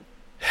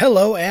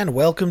Hello and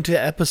welcome to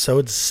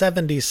episode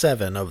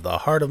 77 of the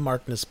Heart of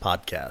Markness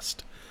podcast.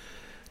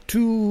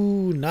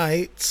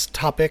 Tonight's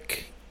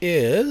topic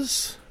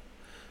is...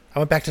 I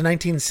went back to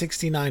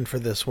 1969 for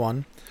this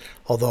one,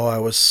 although I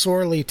was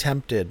sorely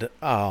tempted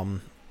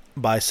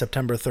by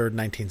September 3rd,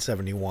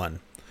 1971.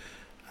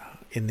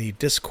 In the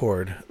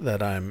Discord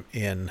that I'm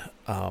in,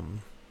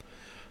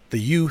 the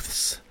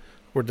youths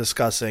were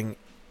discussing,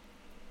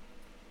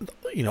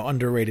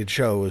 underrated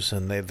shows,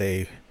 and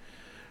they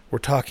were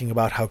talking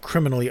about how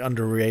criminally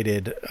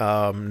underrated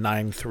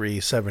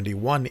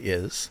 9371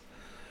 is,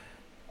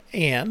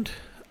 and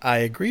I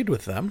agreed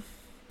with them.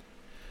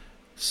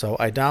 So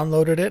I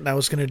downloaded it and I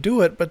was going to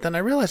do it, but then I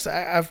realized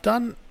I've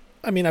done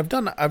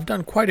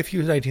quite a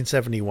few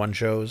 1971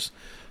 shows,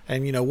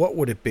 and what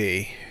would it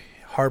be?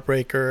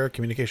 Heartbreaker,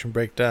 Communication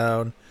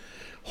Breakdown,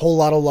 Whole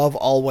Lotta Love,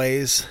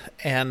 Always,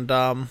 and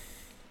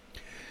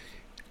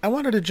I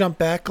wanted to jump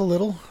back a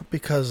little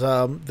because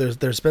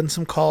there's been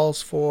some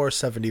calls for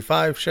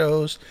 75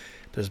 shows.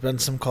 There's been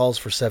some calls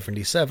for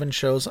 77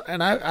 shows,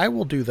 and I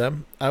will do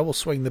them. I will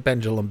swing the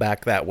pendulum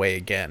back that way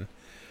again.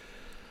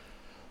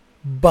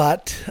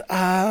 But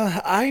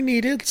I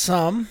needed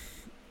some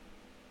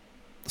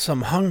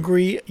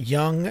hungry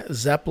young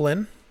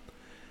Zeppelin,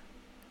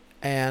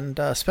 and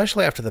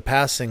especially after the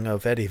passing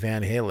of Eddie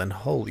Van Halen,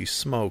 holy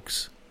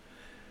smokes.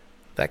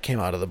 That came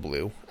out of the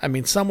blue. I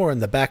mean, somewhere in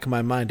the back of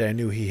my mind, I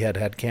knew he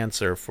had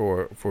cancer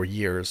for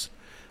years.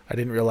 I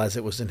didn't realize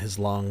it was in his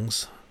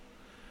lungs.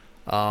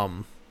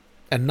 And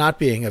not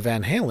being a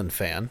Van Halen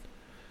fan,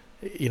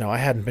 I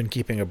hadn't been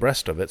keeping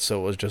abreast of it,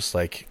 so it was just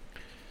like,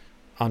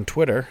 on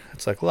Twitter,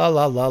 it's like, la,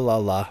 la, la, la,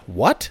 la.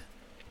 What?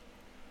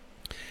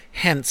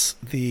 Hence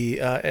the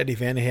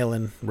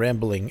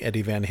rambling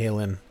Eddie Van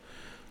Halen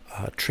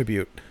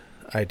tribute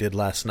I did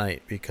last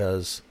night,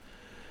 because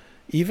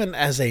even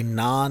as a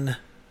non-fan,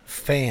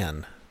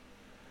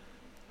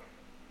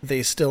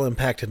 they still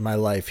impacted my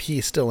life. He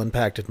still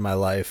impacted my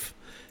life.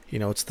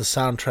 It's the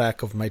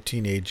soundtrack of my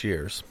teenage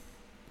years.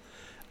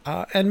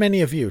 And many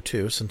of you,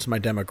 too, since my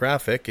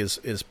demographic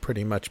is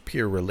pretty much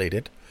peer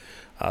related.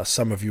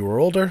 Some of you are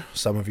older,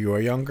 some of you are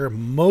younger.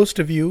 Most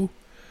of you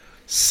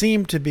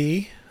seem to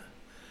be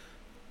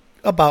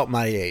about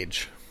my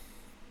age.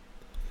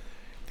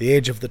 The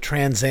age of the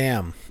Trans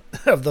Am,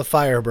 of the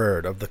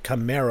Firebird, of the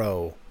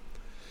Camaro.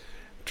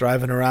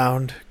 Driving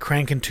around,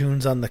 cranking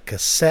tunes on the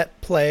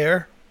cassette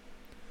player.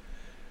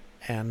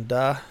 And,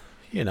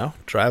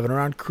 driving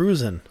around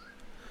cruising.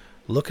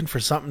 Looking for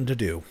something to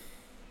do.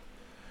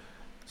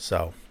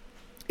 So,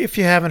 if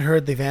you haven't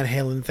heard the Van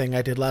Halen thing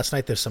I did last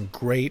night, there's some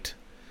great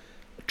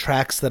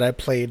tracks that I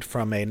played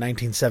from a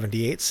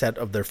 1978 set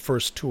of their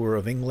first tour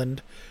of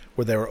England,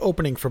 where they were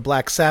opening for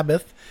Black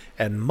Sabbath,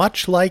 and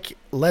much like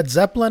Led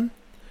Zeppelin,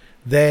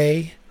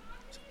 they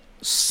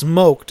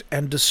smoked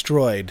and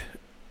destroyed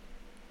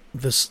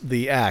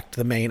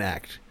the main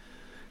act.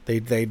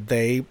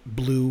 They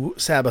blew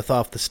Sabbath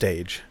off the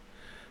stage,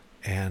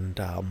 and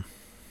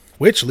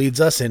which leads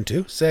us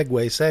into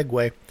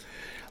segue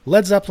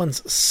Led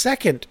Zeppelin's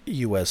second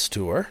U.S.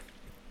 tour,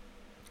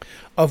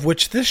 of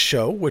which this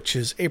show, which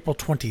is April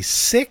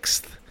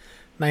 26th,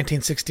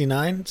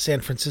 1969,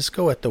 San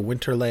Francisco at the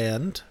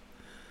Winterland,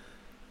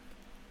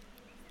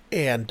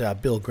 and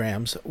Bill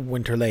Graham's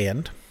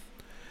Winterland.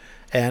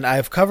 And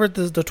I've covered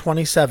the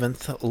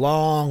 27th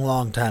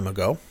long time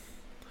ago.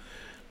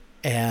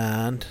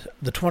 And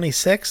the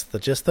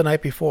 26th, just the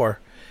night before,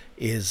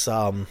 is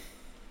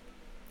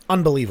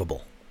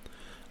unbelievable.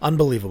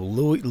 Unbelievable.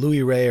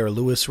 Louis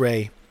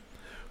Ray,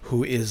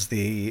 who is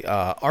the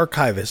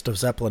archivist of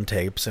Zeppelin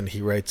tapes, and he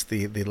writes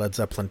the Led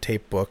Zeppelin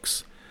tape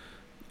books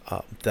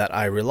that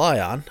I rely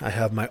on. I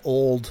have my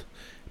old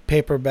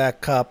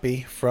paperback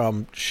copy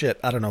from,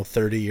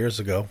 30 years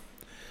ago.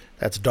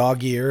 That's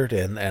dog-eared,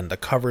 and the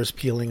cover's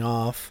peeling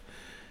off.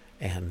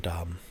 And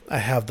I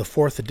have the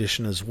 4th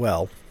edition as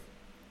well,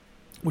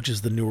 which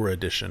is the newer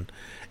edition.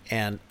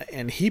 And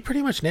he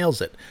pretty much nails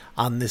it.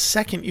 On this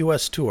second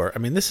U.S. tour, I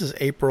mean, this is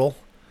April.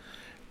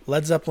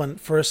 Led Zeppelin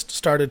first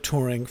started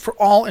touring, for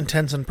all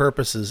intents and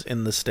purposes,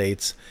 in the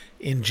States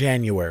in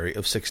January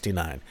of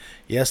 69.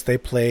 Yes, they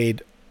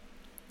played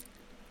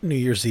New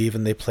Year's Eve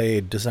and they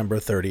played December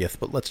 30th,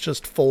 but let's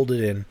just fold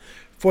it in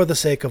for the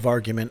sake of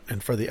argument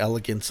and for the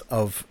elegance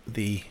of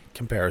the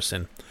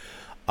comparison.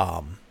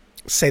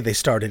 Say they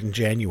started in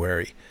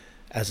January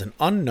as an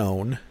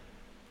unknown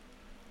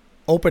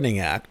opening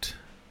act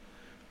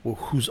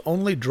whose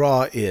only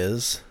draw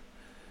is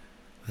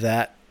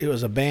that it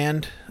was a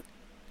band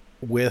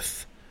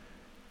with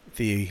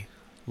the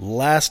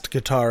last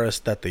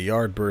guitarist that the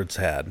Yardbirds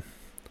had.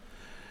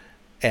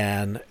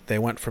 And they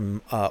went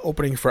from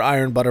opening for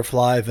Iron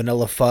Butterfly,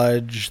 Vanilla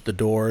Fudge, The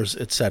Doors,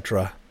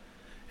 etc.,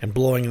 and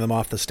blowing them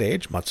off the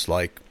stage, much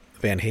like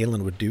Van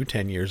Halen would do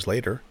 10 years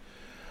later,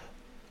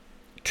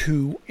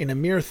 to, in a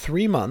mere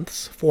 4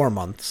 months,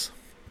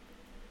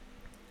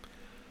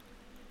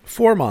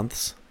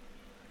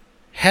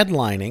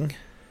 headlining,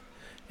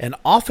 and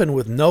often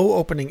with no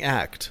opening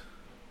act,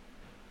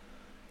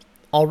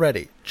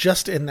 already,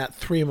 just in that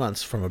 3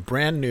 months, from a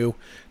brand new,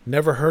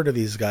 never heard of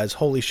these guys,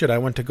 holy shit, I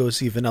went to go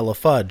see Vanilla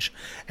Fudge,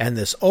 and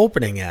this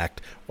opening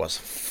act was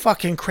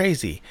fucking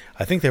crazy.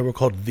 I think they were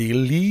called the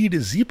Led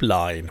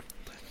Zeppelin.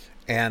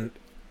 And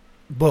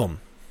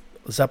boom,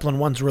 Zeppelin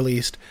 1's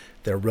released.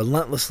 They're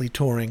relentlessly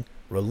touring,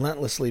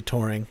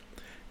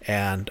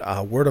 and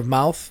word of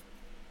mouth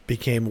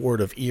became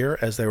word of ear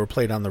as they were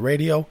played on the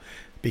radio,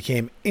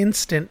 became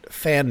instant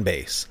fan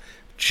base,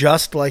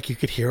 just like you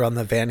could hear on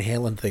the Van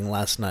Halen thing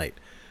last night,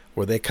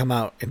 where they come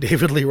out and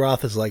David Lee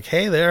Roth is like,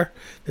 hey there,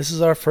 this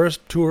is our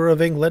first tour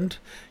of England.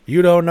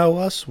 You don't know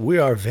us. We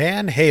are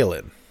Van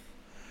Halen.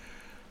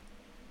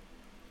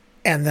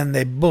 And then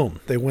they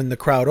win the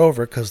crowd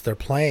over because they're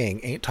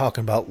playing Ain't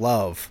Talking About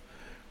Love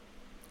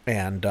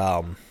and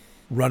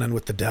Running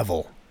with the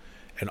Devil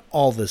and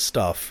all this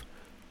stuff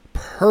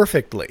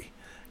perfectly.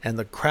 And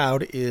the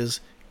crowd is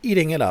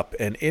eating it up.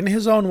 And in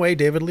his own way,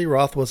 David Lee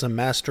Roth was a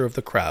master of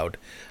the crowd.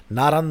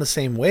 Not on the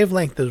same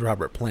wavelength as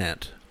Robert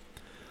Plant,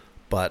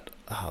 but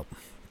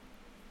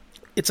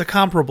it's a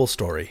comparable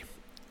story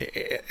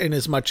in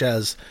as much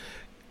as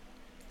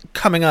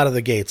coming out of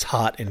the gates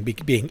hot and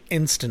being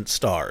instant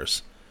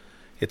stars.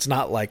 It's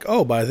not like,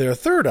 oh, by their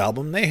third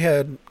album, they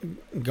had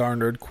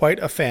garnered quite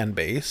a fan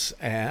base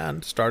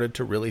and started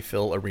to really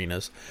fill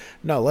arenas.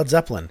 No, Led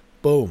Zeppelin,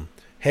 boom.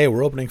 Hey,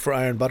 we're opening for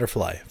Iron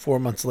Butterfly. 4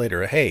 months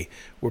later, hey,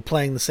 we're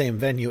playing the same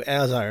venue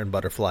as Iron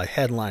Butterfly,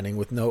 headlining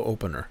with no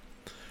opener.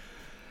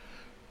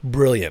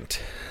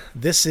 Brilliant.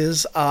 This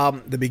is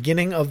the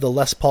beginning of the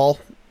Les Paul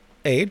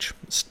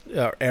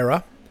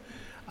era.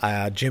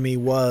 Jimmy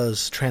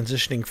was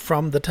transitioning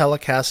from the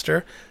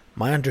Telecaster.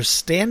 My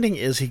understanding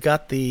is he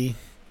got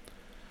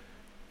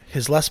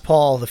his Les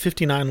Paul, the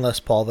 59 Les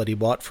Paul that he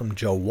bought from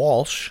Joe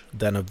Walsh,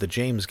 then of the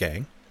James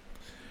Gang.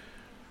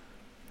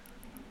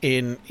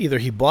 Either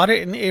he bought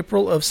it in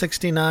April of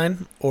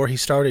 69 or he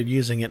started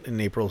using it in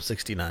April of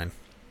 69.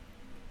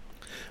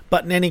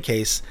 But in any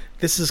case,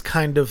 this is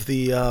kind of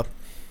the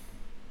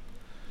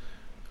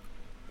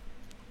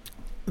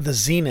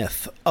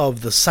zenith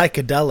of the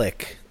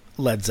psychedelic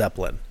Led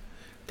Zeppelin.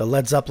 The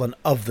Led Zeppelin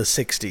of the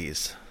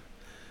 60s.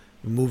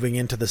 Moving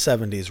into the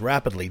 70s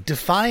rapidly.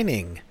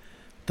 Defining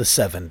the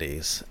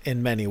 70s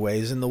in many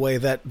ways, in the way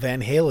that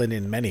Van Halen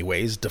in many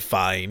ways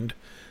defined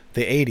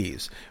the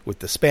 80s, with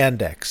the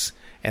spandex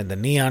and the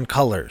neon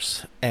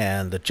colors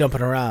and the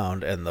jumping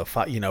around and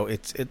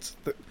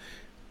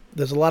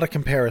there's a lot of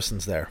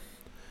comparisons there.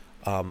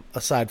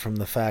 Aside from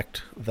the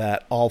fact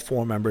that all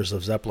four members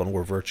of Zeppelin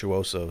were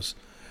virtuosos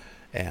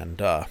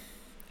and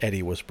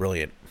Eddie was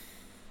brilliant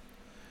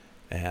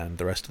and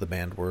the rest of the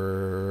band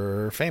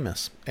were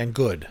famous and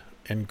good,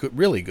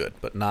 really good,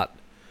 but not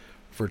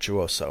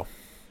virtuoso.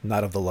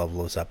 Not of the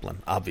level of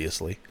Zeppelin,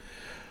 obviously.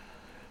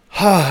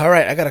 All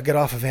right, I got to get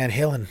off of Van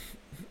Halen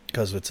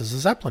because it's a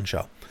Zeppelin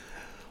show.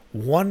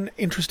 One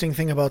interesting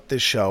thing about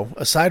this show,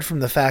 aside from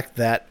the fact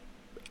that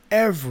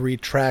every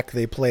track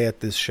they play at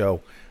this show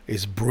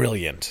is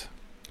brilliant.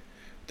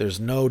 There's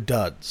no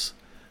duds.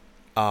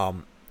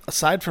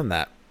 Aside from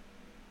that,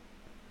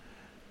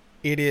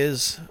 it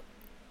is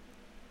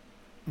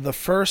the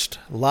first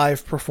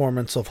live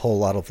performance of Whole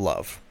Lotta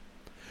Love.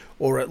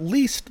 Or at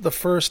least the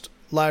first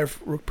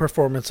live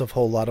performance of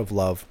Whole Lotta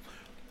Love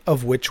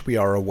of which we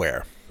are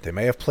aware. They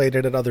may have played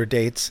it at other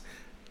dates.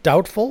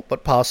 Doubtful,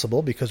 but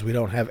possible, because we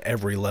don't have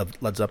every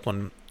Led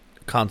Zeppelin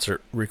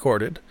concert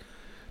recorded,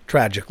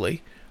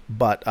 tragically.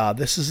 But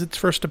this is its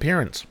first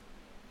appearance.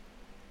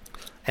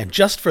 And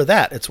just for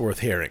that, it's worth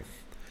hearing.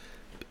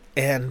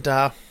 And,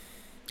 all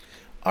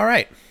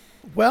right.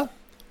 Well,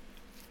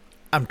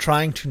 I'm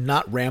trying to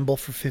not ramble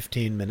for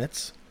 15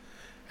 minutes,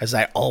 as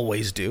I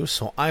always do,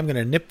 so I'm going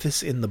to nip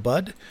this in the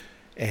bud.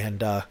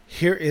 And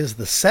here is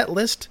the set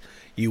list.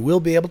 You will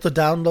be able to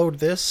download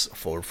this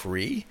for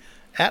free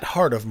at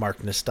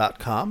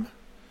heartofmarkness.com.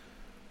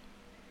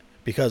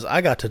 Because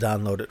I got to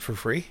download it for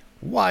free.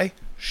 Why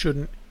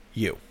shouldn't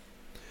you?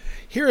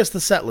 Here is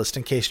the set list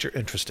in case you're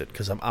interested,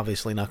 because I'm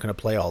obviously not going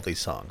to play all these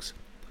songs.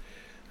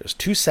 There's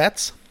 2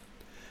 sets.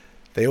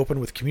 They open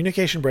with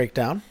Communication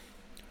Breakdown,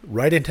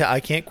 right into I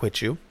Can't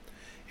Quit You,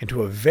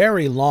 into a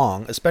very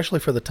long, especially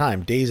for the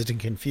time, Dazed and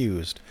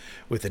Confused,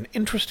 with an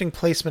interesting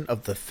placement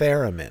of the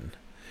theremin.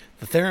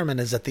 The theremin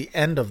is at the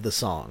end of the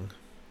song.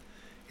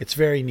 It's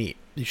very neat.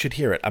 You should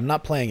hear it. I'm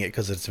not playing it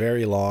because it's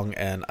very long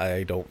and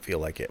I don't feel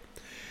like it.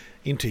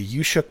 Into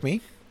You Shook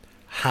Me.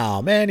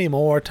 How many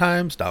more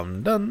times?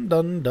 Dun, dun,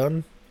 dun,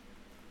 dun.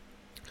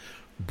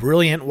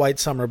 Brilliant White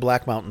Summer,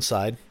 Black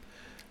Mountainside.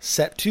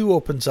 Set 2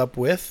 opens up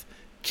with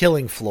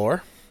Killing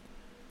Floor,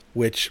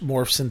 which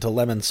morphs into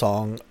Lemon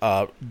Song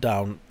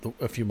down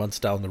a few months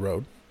down the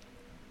road.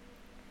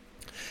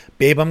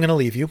 Babe, I'm Gonna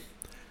Leave You.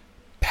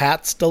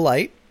 Pat's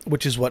Delight,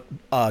 which is what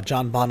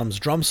John Bonham's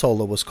drum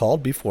solo was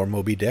called before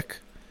Moby Dick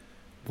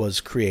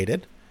was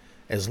created.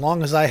 As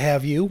Long as I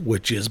Have You,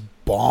 which is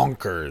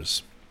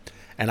bonkers.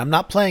 And I'm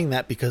not playing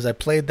that because I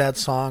played that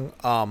song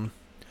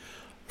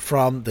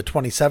from the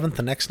 27th,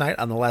 the next night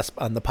on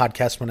the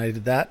podcast when I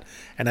did that,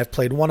 and I've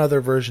played one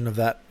other version of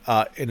that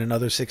in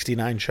another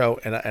 69 show,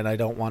 and I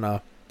don't want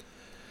to.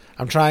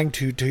 I'm trying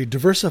to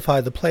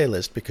diversify the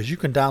playlist because you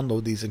can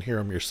download these and hear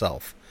them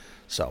yourself.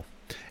 So,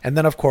 and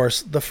then of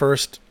course the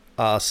first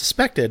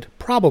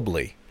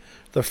probably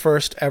the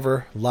first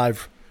ever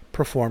live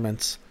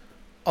performance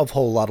of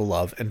Whole Lotta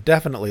Love, and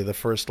definitely the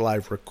first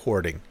live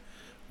recording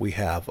we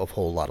have of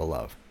Whole Lotta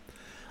Love.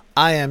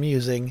 I am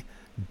using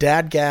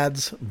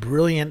Dadgad's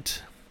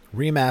brilliant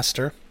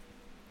remaster,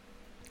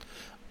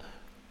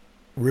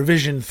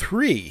 revision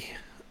 3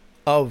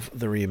 of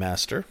the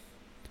remaster,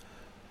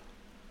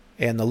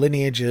 and the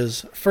lineage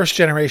is first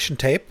generation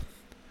tape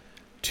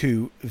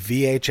to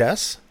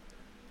VHS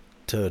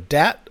to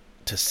DAT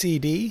to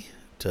CD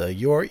to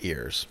your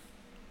ears.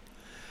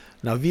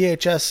 Now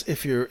VHS,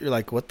 if you're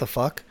like, what the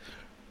fuck?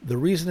 The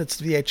reason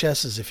it's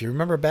VHS is if you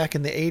remember back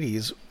in the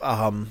 80s,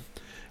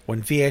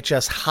 when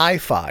VHS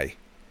Hi-Fi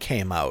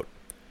came out,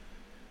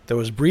 there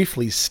was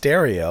briefly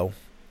stereo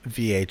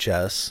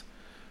VHS,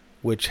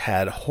 which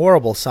had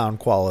horrible sound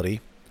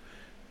quality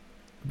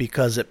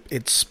because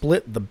it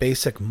split the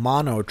basic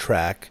mono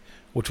track,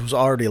 which was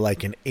already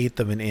like an eighth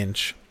of an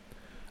inch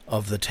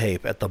of the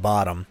tape at the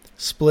bottom,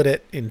 split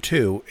it in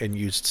two and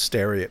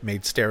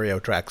made stereo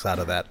tracks out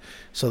of that.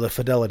 So the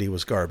fidelity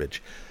was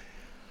garbage.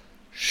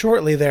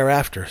 Shortly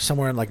thereafter,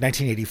 somewhere in like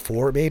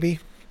 1984, maybe,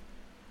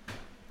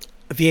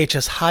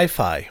 VHS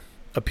Hi-Fi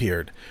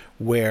appeared,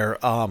 where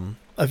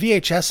a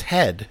VHS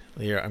head.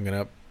 Here, I'm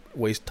going to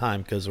waste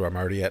time because I'm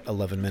already at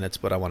 11 minutes,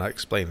 but I want to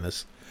explain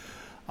this.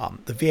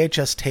 The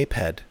VHS tape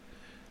head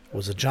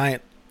was a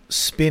giant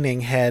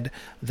spinning head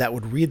that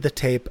would read the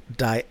tape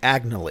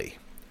diagonally,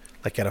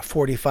 like at a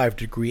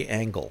 45-degree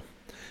angle.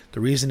 The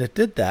reason it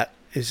did that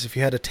is if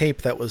you had a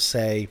tape that was,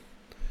 say,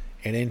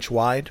 an inch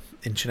wide,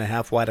 inch and a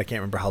half wide, I can't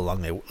remember how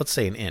long let's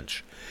say an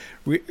inch.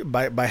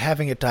 By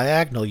having it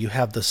diagonal, you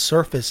have the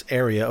surface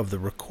area of the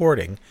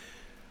recording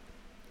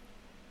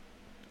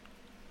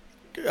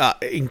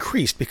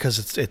increased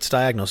because it's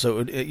diagonal.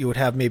 So you would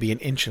have maybe an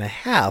inch and a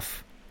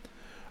half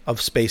of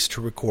space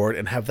to record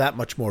and have that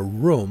much more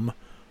room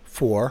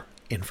for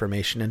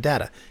information and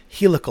data.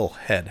 Helical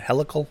head,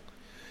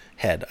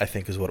 I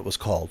think is what it was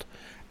called.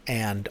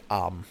 And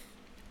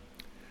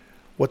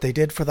what they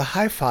did for the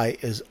hi-fi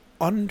is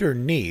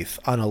underneath,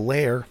 on a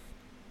layer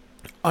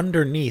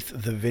underneath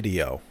the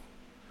video,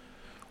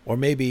 or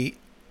maybe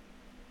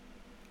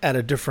in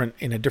a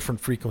different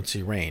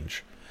frequency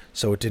range,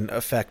 so it didn't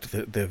affect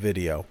the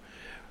video,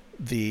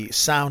 the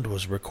sound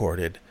was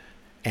recorded,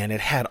 and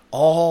it had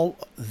all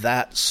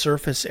that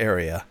surface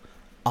area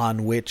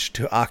on which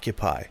to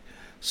occupy.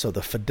 So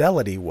the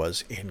fidelity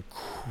was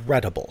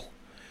incredible.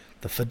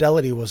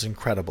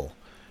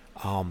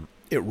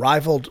 It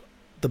rivaled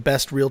the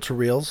best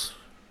reel-to-reels.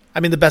 I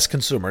mean, the best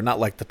consumer, not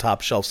like the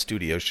top shelf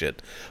studio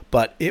shit.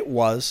 But it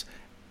was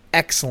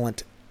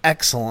excellent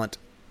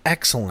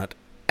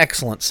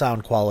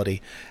sound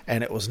quality.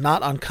 And it was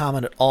not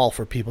uncommon at all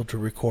for people to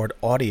record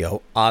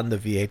audio on the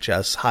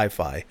VHS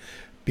Hi-Fi.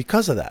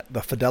 Because of that,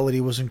 the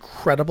fidelity was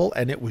incredible,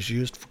 and it was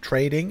used for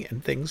trading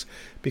and things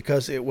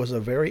because it was a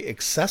very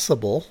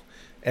accessible.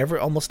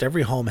 Almost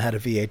every home had a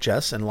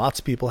VHS, and lots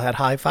of people had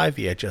Hi-Fi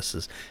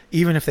VHSs,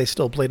 even if they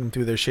still played them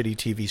through their shitty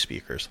TV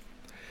speakers.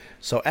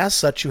 So as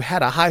such, you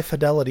had a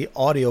high-fidelity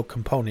audio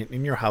component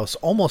in your house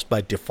almost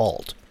by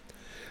default.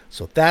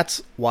 So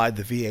that's why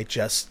the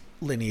VHS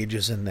lineage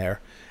is in there,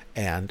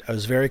 and it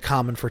was very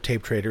common for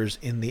tape traders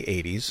in the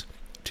 80s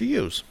to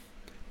use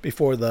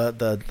before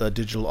the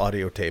digital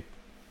audio tape,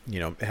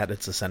 had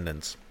its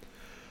ascendance.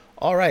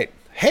 All right.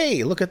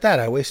 Hey, look at that.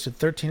 I wasted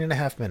 13 and a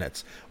half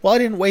minutes. Well, I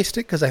didn't waste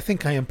it because I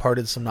think I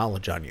imparted some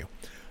knowledge on you.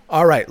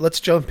 All right, let's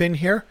jump in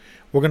here.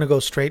 We're going to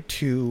go straight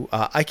to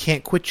I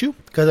Can't Quit You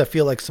because I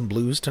feel like some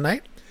blues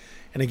tonight.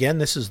 And again,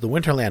 this is the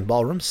Winterland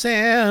Ballroom,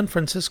 San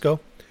Francisco.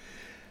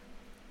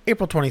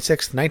 April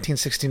 26th,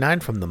 1969,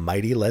 from the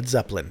mighty Led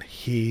Zeppelin.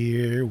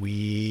 Here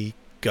we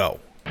go.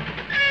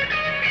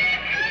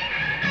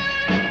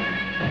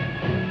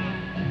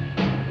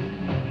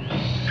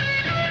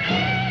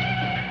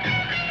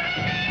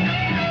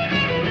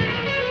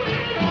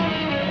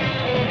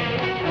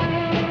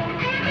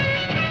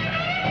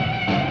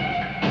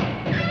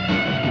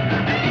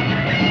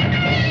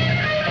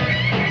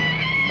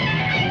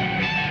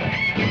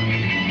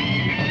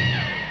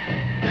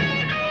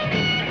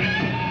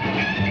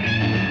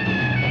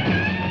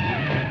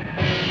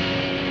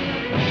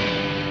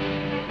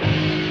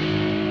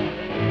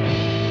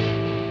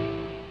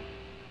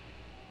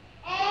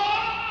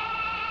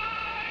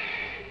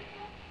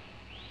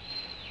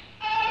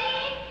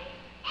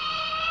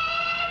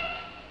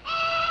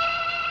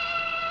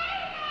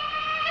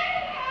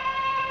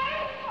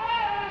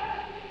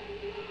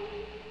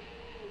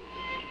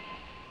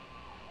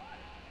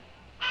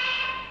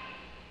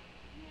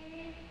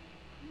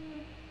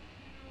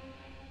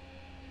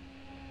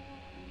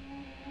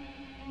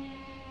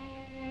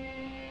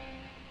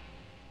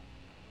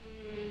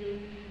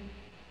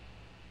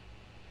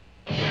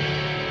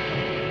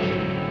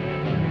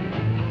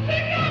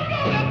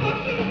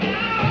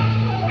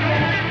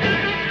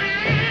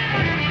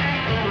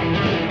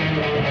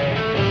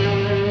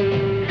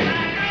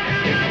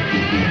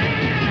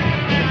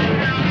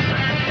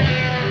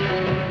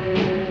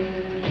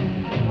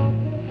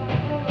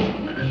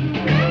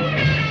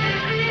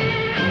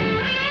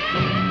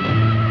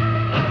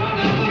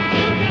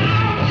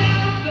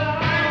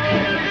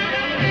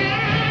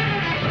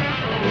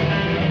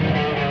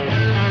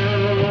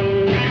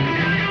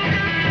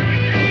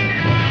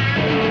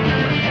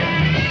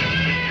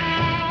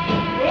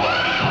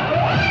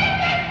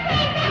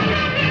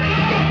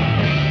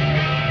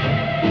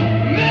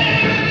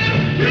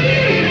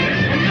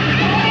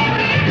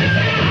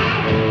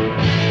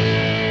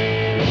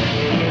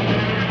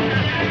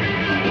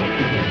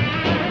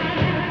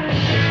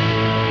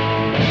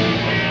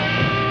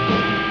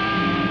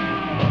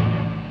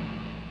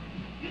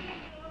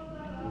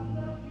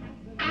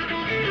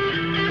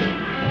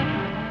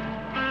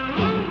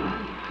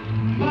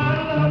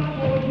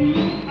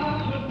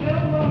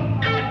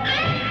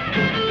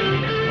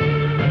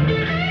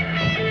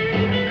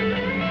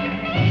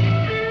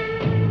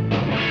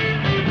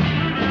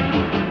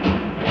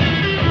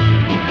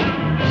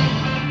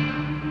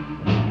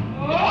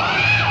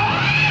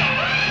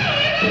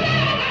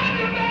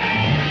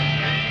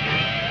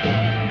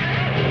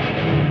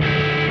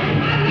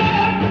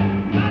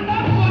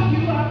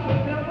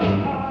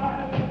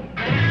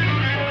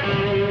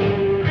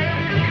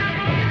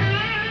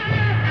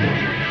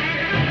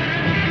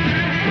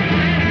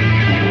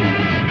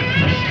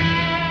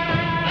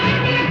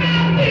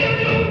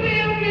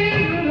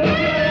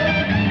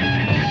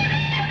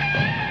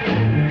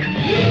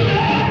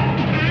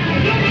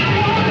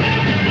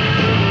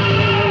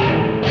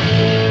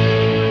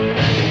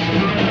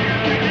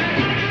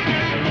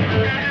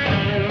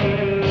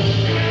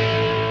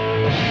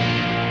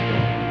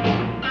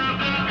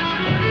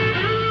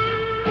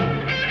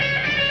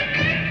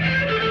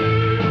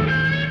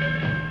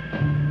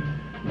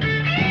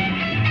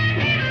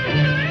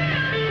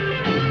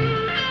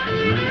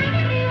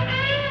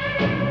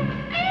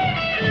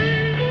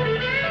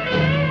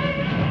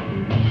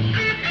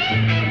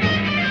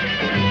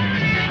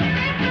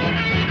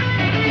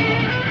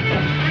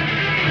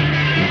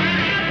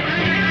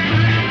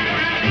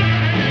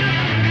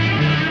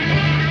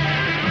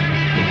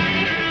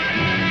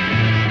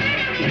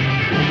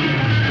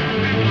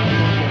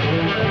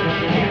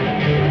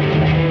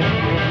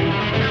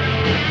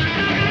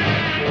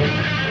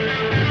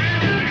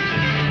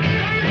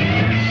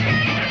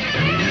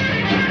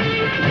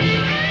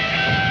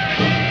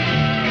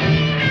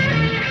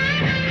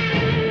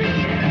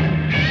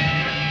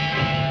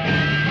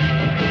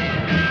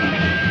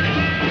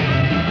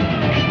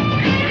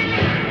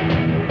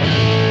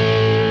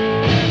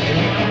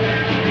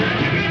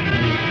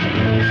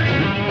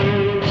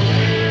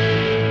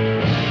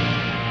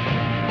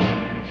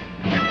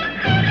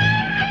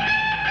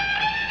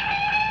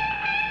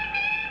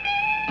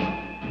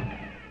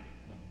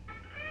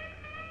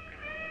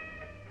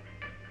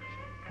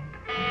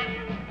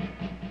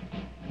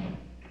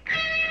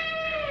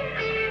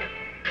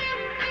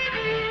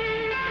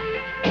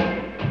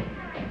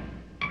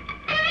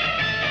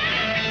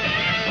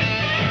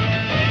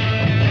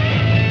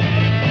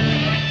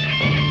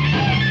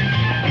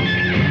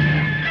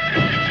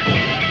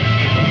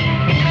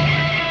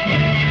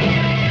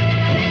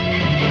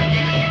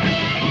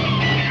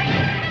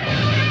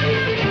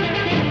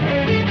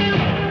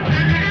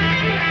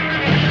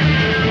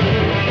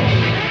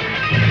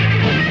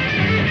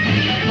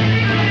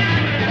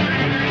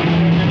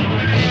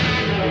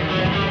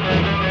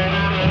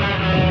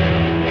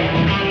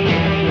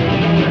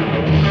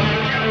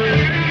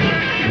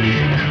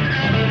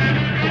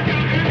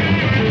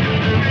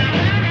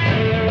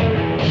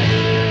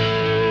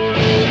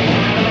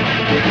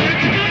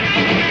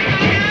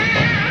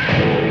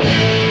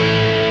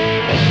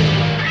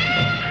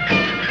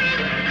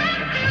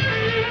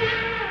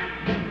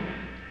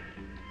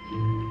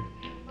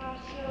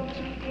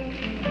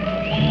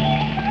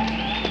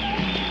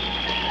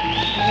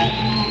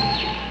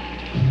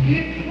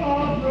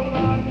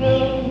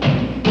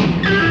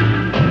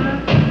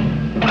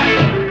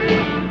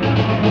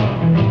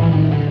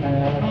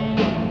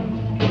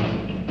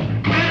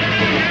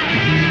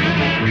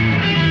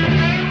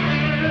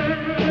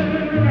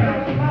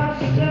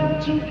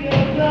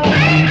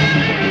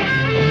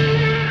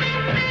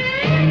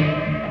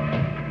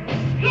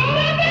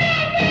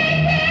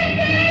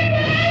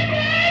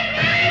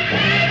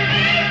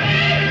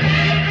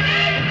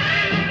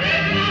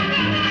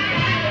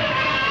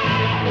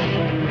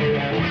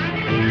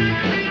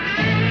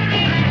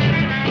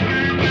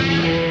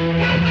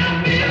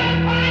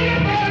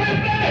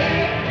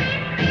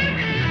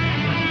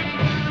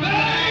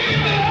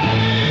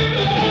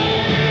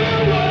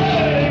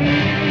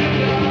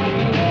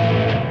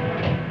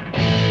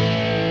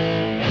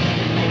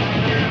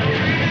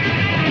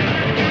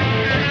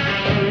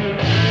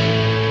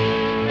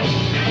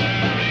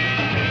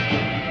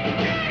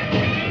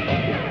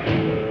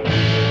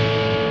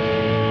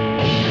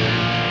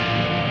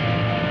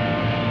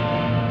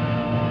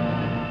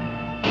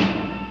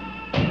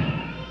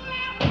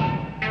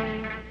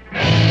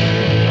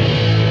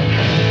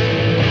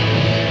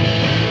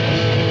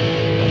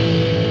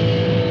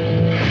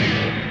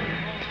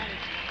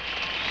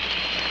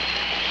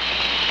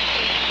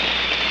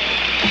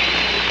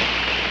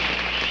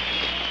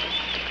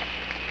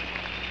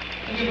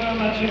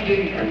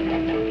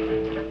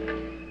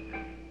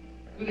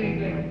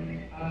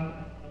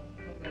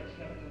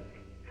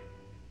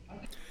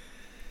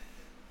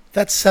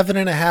 That's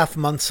 7.5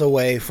 months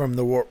away from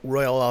the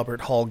Royal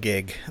Albert Hall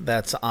gig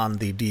that's on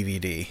the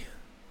DVD.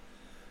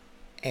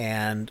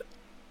 And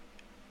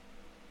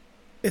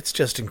it's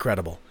just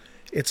incredible.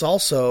 It's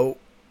also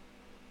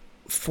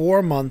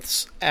 4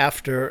 months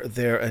after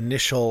their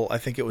initial, I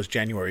think it was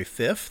January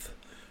 5th,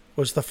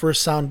 was the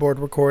first soundboard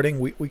recording.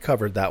 We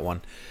covered that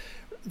one.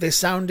 They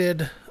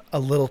sounded a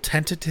little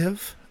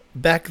tentative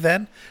back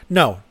then.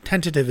 No,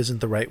 tentative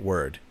isn't the right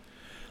word.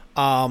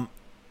 A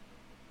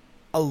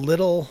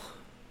little...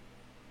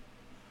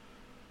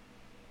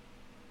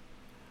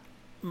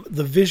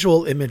 The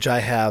visual image I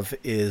have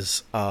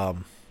is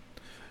one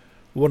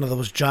of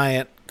those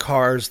giant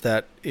cars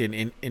that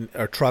in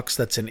or trucks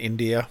that's in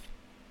India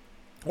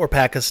or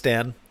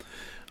Pakistan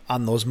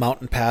on those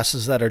mountain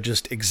passes that are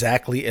just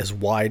exactly as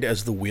wide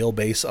as the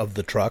wheelbase of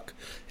the truck,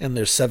 and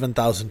there's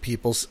 7,000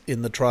 people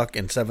in the truck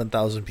and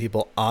 7,000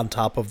 people on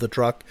top of the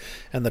truck,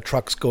 and the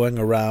truck's going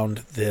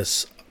around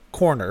this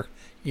corner,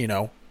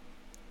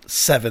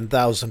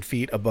 7,000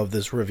 feet above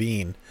this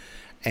ravine,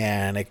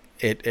 and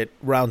it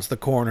rounds the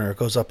corner, it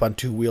goes up on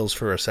two wheels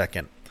for a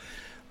second.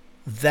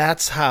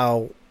 That's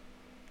how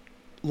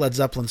Led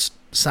Zeppelin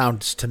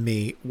sounds to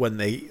me when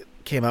they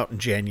came out in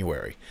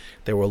January.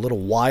 They were a little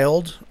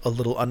wild, a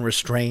little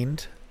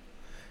unrestrained,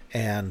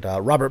 and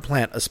Robert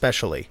Plant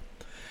especially.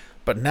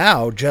 But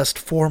now, just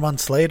 4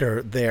 months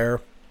later,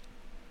 they're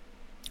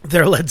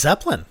Led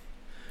Zeppelin.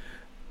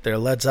 They're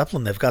Led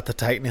Zeppelin. They've got the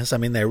tightness. I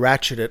mean, they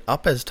ratchet it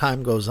up as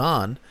time goes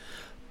on,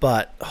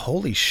 but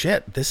holy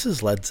shit, this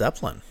is Led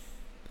Zeppelin.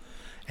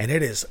 And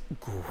it is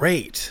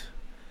great.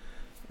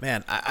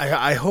 Man,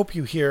 I hope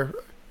you hear...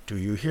 Do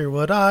you hear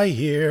what I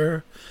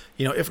hear?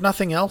 If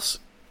nothing else,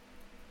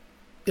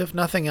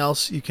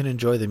 you can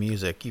enjoy the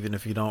music, even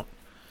if you don't,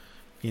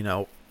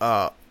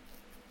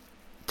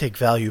 take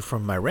value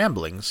from my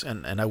ramblings.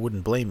 And I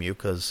wouldn't blame you,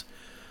 because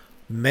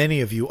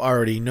many of you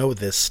already know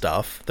this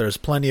stuff. There's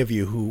plenty of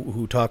you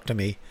who talk to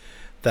me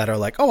that are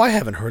like, oh, I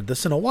haven't heard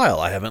this in a while.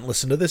 I haven't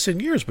listened to this in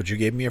years, but you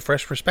gave me a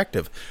fresh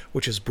perspective,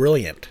 which is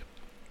brilliant,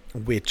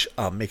 which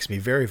makes me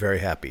very, very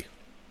happy.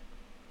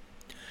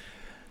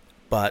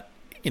 But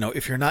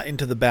if you're not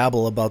into the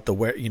babble about the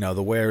where,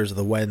 the wheres,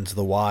 the whens,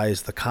 the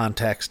whys, the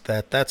context,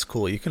 that's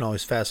cool. You can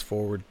always fast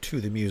forward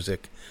to the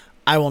music.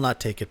 I will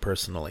not take it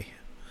personally.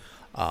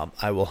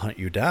 I will hunt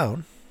you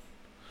down,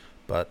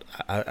 but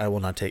I will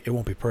not take it.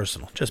 Won't be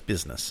personal. Just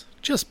business.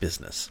 Just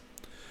business.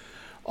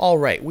 All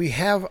right, we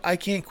have I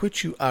Can't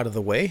Quit You out of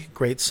the way.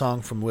 Great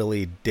song from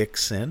Willie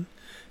Dixon,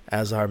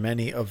 as are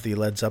many of the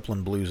Led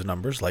Zeppelin blues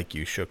numbers, like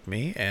You Shook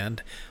Me,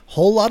 and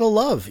Whole Lotta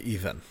Love,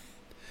 even.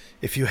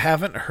 If you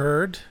haven't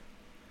heard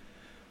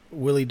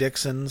Willie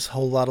Dixon's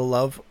Whole Lotta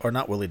Love, or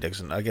not Willie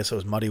Dixon, I guess it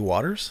was Muddy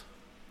Waters.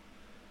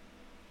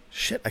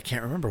 Shit, I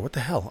can't remember. What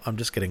the hell? I'm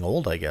just getting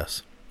old, I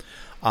guess.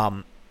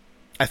 I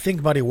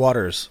think Muddy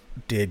Waters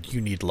did You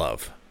Need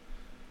Love,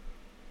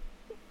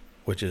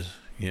 which is,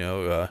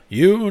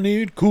 you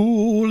need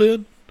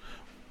cooling,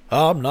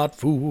 I'm not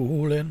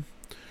fooling,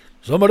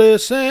 somebody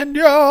send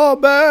you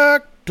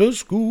back to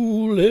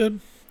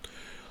schooling,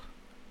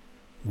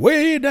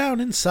 way down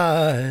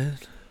inside,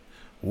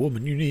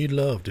 woman, you need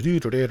love.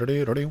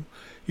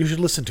 You should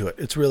listen to it.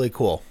 It's really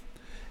cool.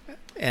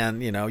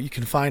 And, you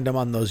can find them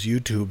on those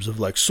YouTubes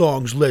of, like,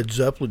 songs Led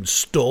Zeppelin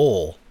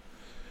stole.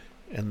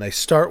 And they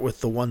start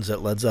with the ones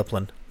that Led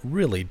Zeppelin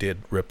really did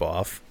rip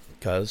off,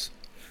 because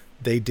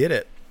they did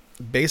it.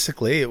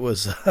 Basically, it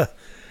was,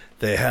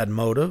 they had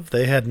motive,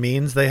 they had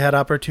means, they had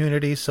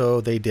opportunity, so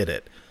they did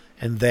it.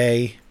 And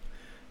they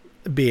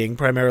being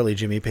primarily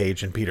Jimmy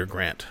Page and Peter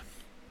Grant.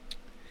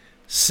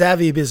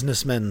 savvy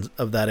businessmen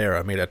of that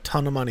era made a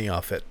ton of money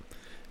off it.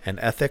 And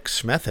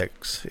ethics,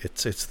 schmethics,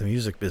 it's the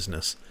music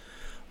business.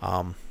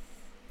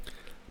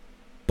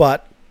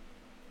 But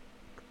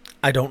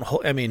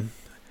I mean,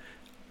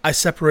 I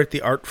separate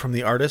the art from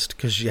the artist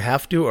because you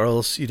have to, or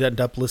else you'd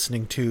end up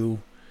listening to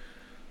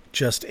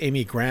just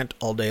Amy Grant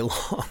all day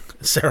long,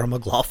 Sarah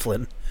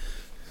McLachlan.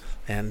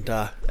 And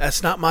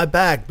that's not my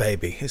bag,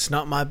 baby. It's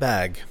not my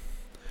bag.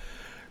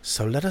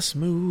 So let us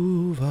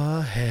move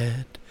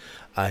ahead.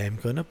 I am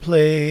gonna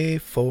play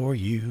for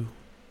you.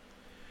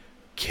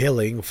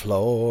 Killing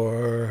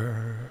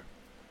Floor.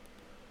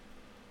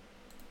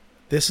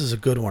 This is a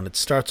good one. It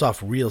starts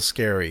off real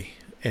scary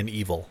and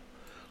evil.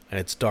 And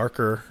it's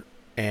darker.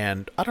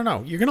 And I don't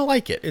know. You're gonna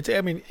like it. I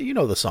mean, you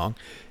know the song.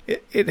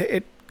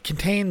 It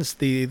contains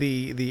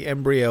the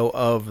embryo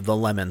of the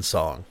Lemon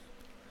song.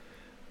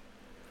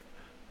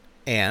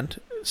 And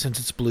since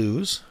it's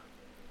blues,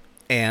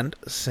 and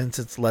since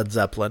it's Led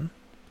Zeppelin,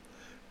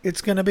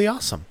 it's going to be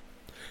awesome.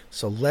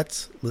 So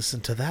let's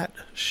listen to that,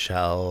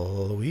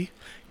 shall we?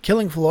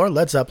 Killing Floor,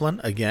 Led Zeppelin.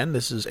 Again,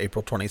 this is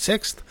April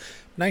 26th,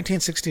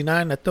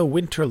 1969 at the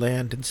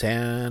Winterland in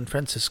San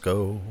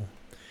Francisco.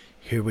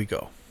 Here we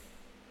go.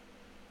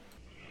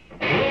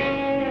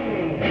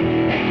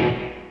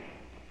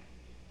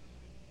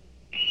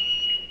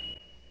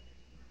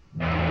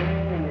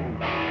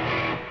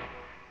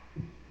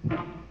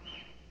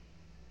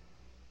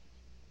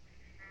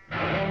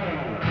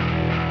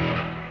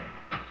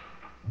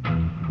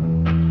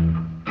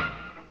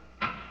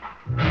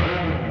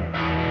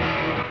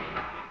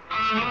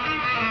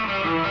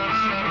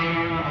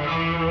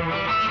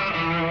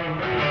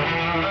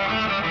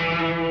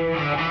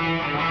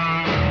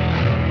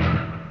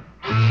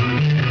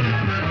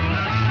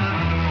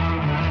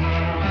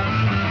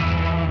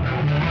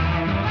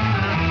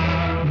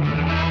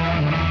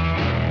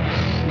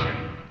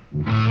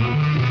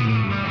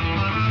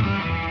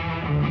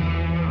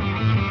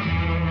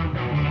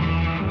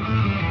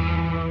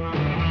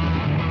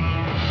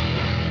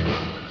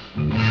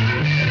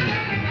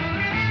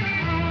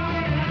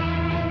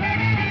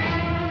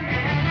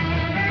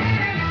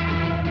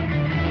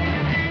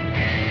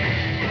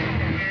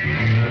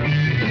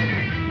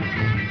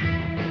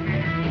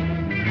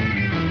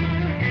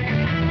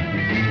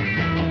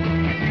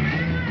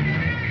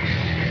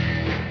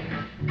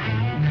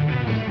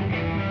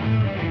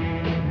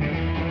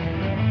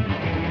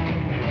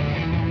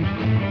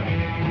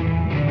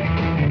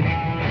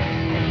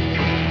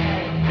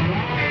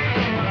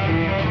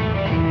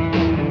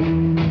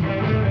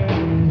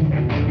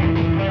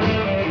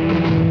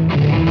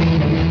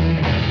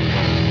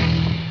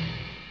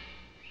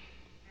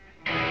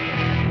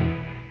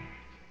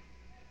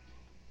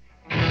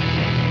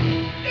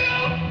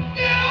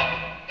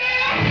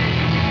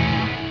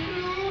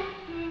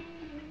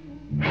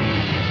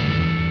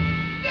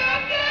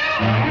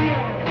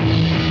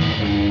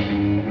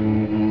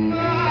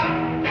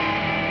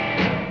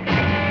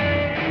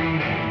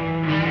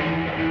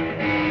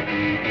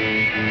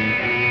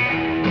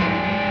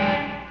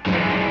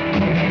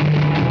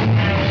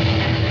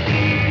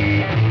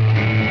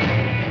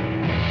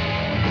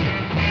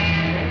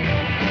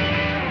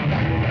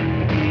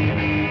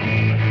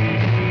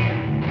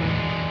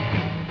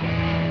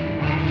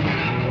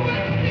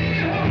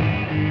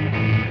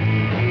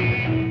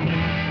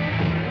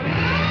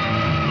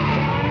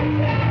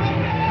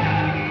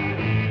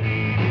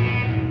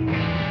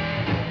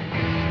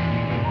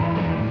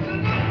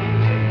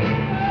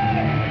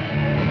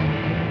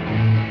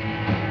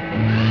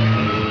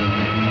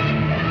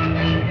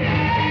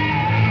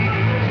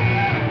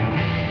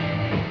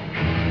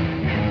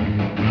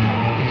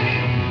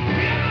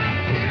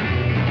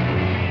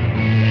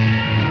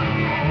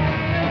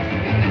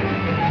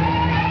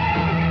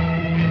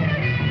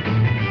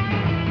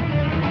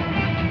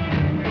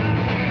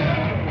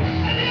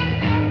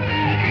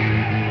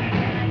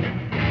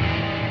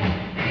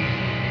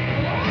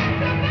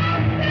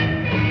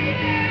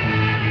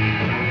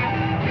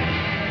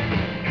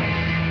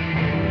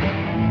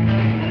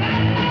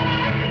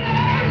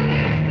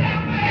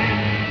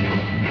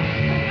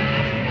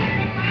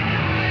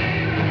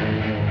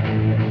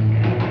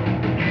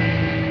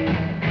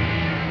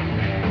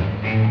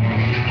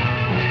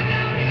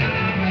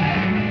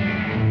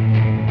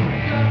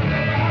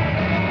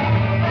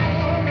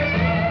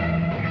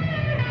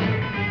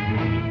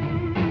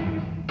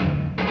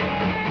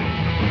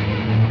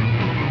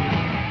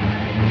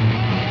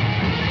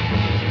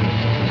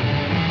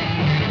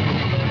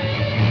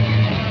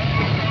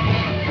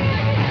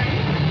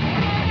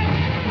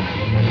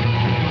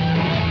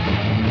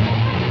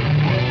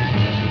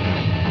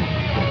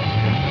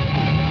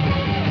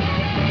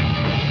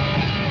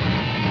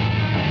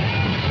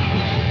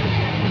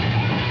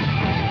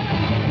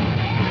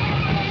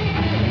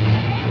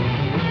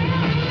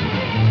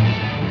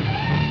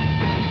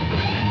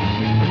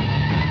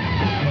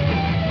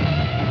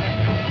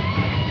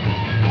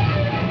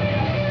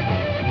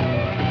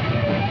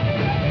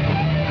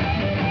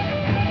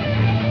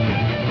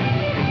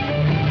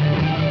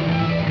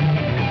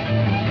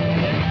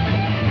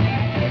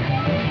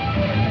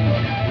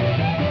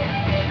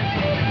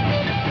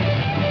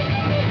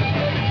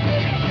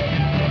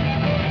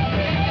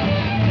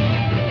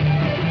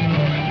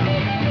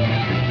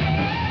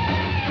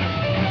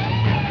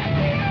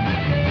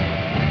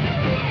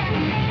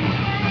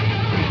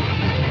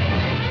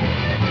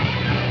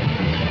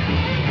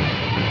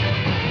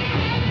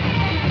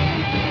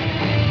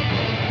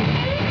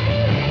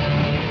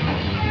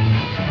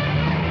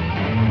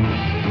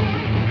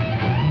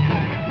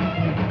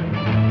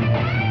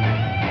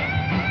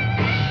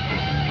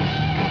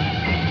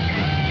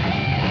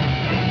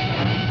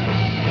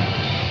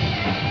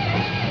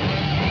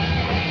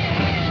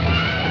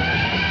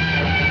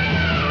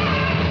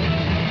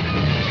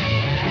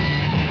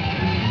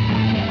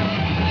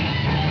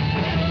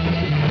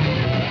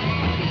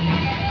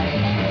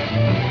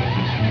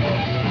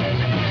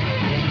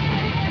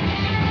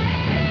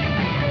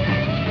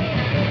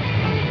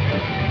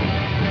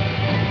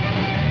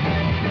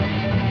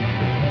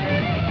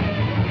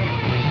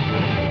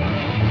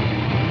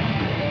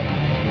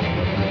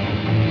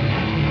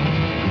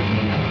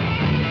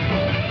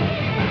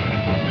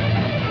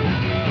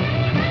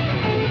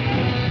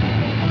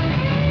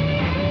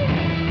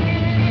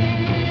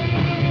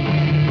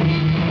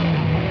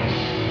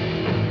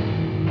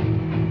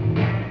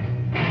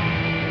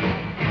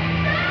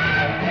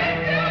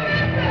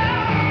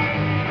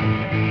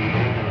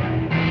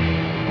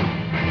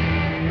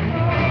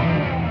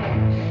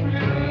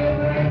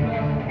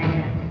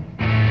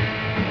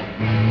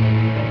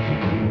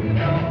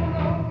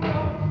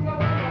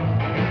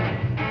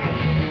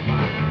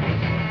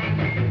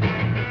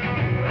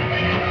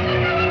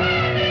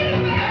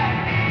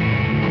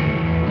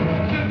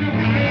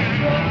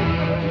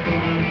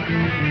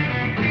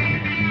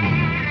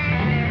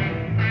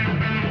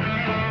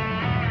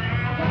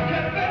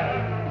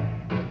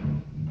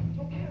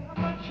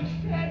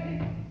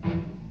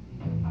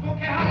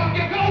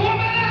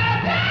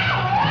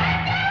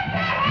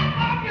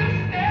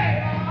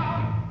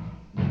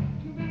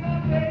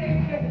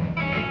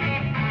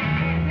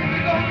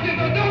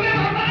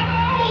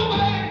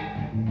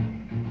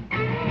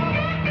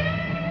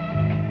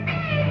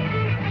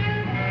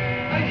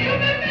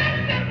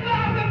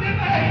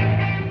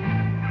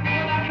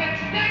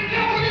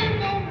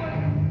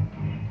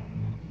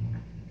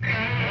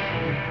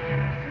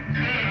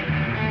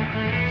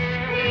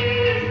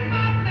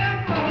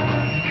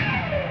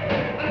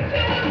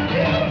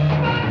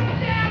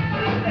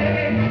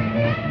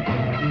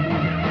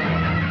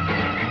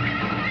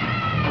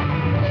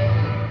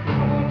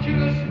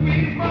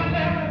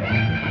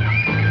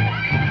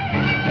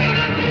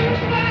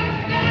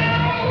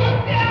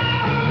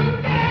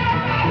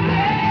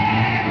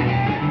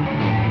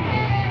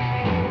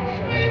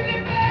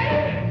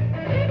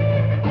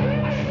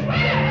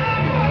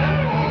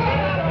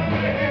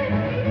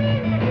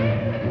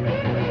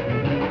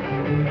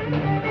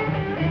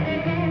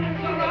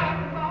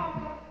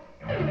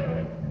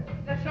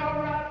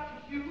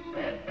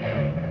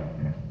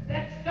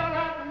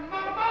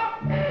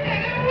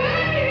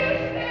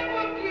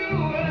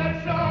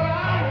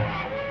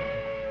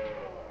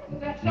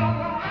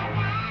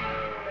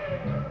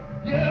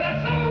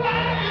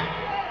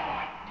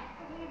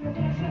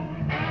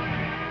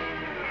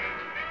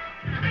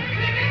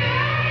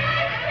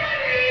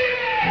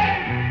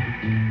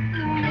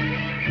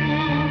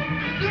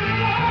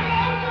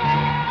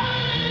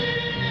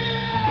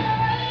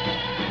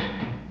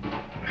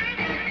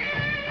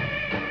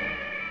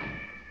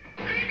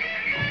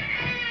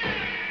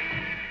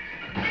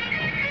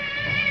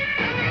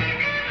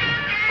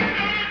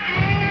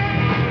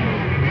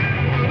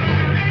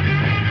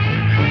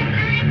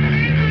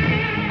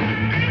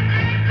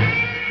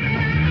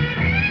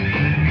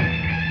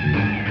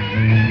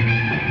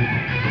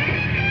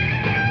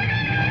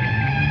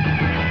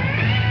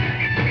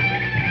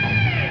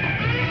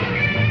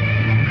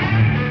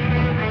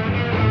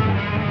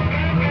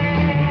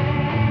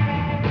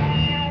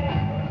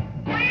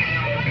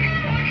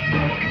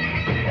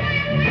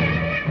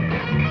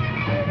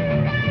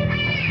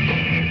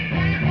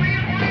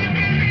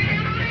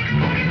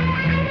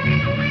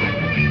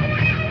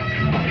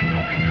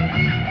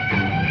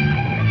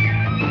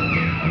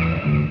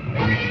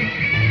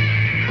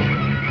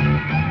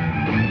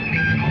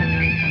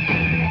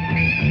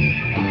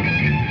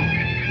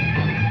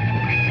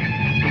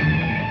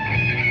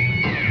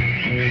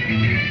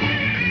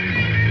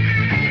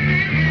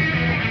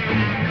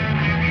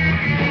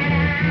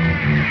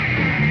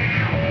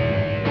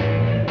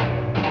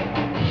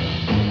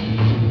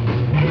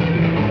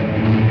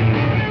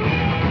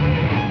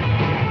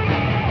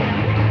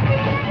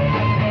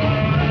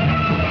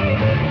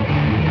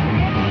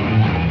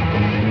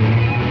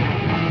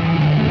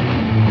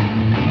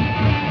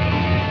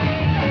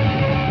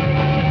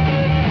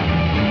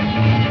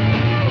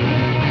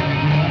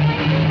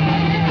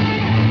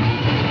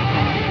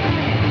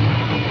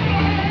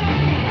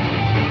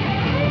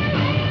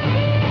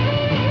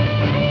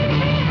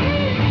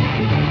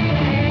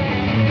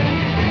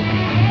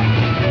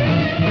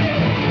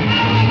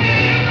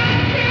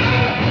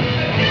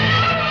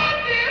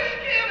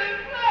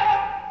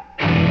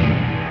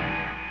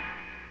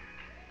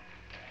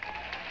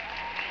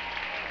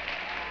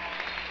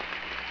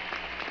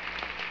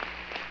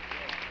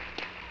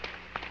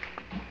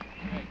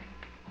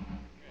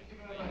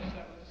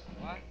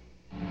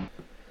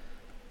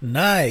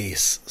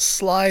 Nice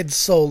slide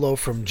solo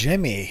from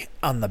Jimmy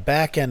on the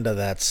back end of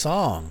that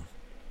song.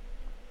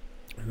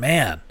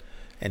 Man,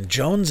 and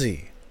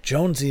Jonesy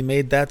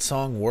made that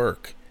song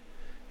work.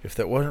 If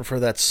that wasn't for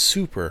that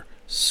super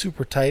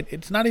tight,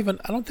 it's not even,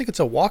 I don't think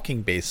it's a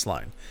walking bass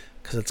line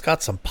because it's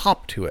got some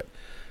pop to it.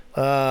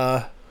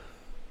 What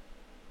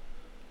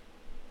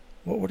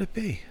would it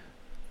be?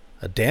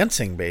 A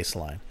dancing bass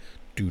line.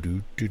 Do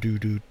do do do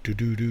do do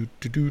do do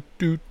do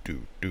do do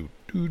do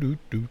do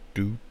do do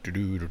do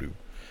do do.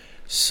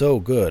 So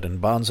good,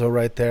 and Bonzo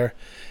right there,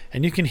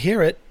 and you can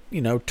hear it,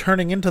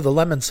 turning into the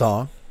Lemon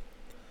song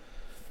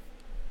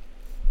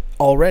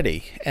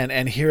already,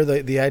 and hear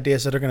the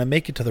ideas that are going to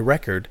make it to the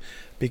record,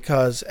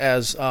 because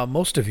as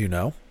most of you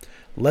know,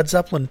 Led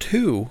Zeppelin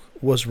 2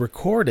 was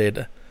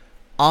recorded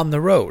on the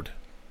road.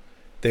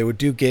 They would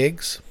do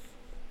gigs,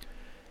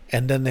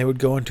 and then they would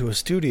go into a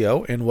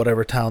studio in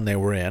whatever town they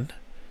were in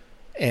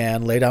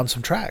and lay down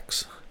some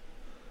tracks.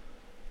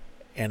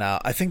 And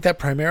I think that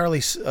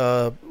primarily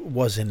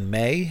was in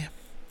May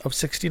of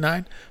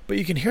 '69, but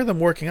you can hear them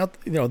working out.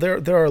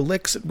 There are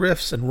licks,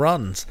 riffs, and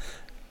runs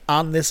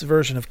on this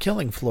version of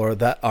Killing Floor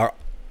that are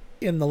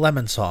in the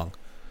Lemon song.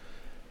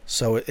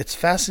 So it's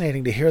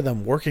fascinating to hear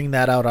them working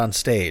that out on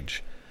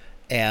stage.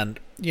 And,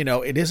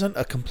 it isn't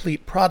a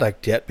complete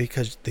product yet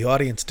because the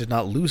audience did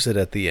not lose it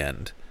at the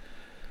end.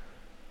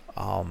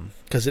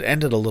 Because it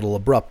ended a little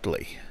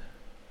abruptly.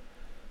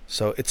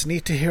 So it's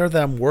neat to hear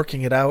them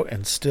working it out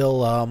and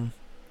still,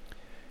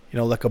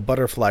 like a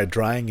butterfly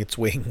drying its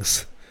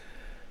wings.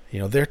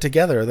 They're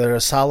together. They're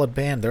a solid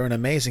band. They're an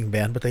amazing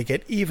band, but they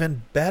get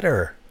even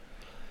better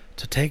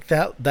to take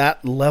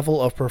that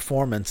level of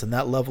performance and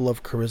that level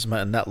of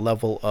charisma and that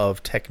level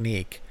of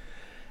technique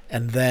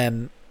and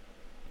then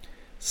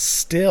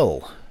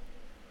still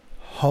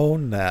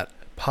hone that,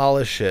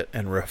 polish it,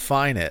 and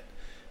refine it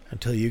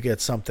until you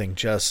get something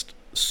just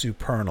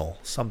supernal,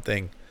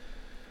 something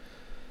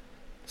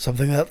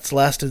that's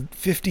lasted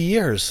 50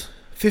 years.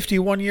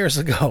 51 years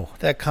ago.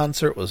 That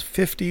concert was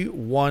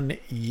 51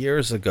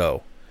 years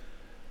ago.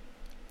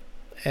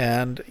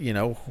 And,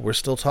 we're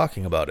still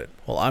talking about it.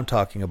 Well, I'm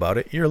talking about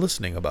it. You're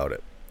listening about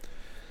it.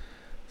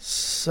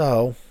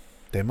 So,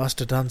 they must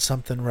have done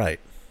something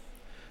right.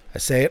 I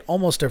say it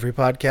almost every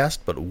podcast,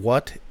 but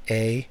what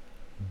a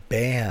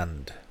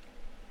band.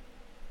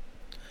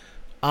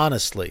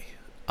 Honestly.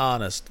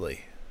 My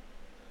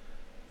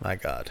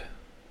God.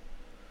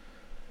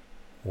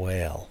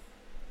 Well.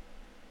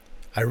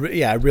 I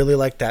really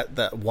like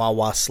that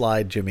wah-wah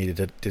slide Jimmy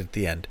did at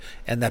the end.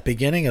 And that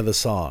beginning of the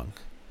song,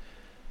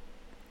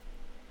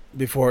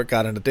 before it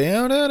got into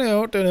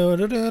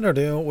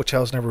which I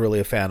was never really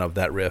a fan of,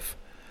 that riff.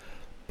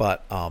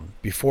 But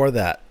before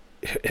that,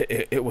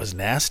 it was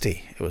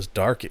nasty. It was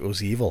dark. It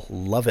was evil.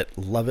 Love it.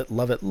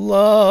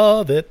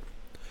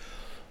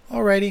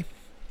 Alrighty.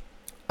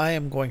 I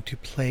am going to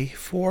play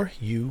for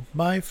you,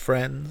 my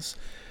friends,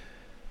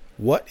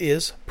 what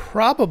is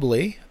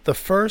probably the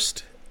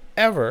first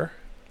ever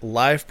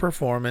live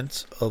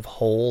performance of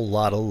Whole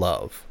Lotta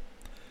Love.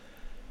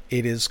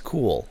 It is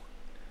cool.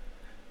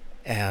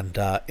 And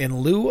in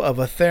lieu of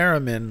a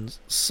theremin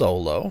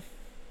solo,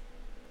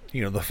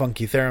 the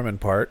funky theremin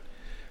part,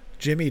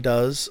 Jimmy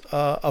does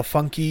a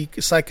funky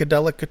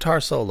psychedelic guitar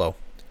solo.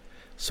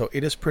 So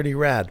it is pretty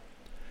rad.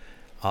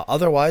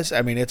 Otherwise,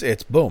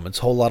 it's boom. It's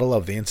Whole Lotta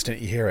Love the instant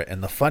you hear it.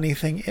 And the funny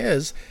thing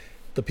is,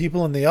 the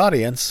people in the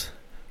audience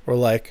were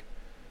like,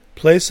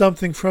 play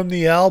something from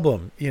the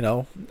album,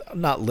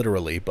 not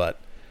literally, but,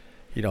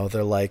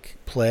 they're like,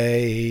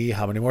 play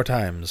How Many More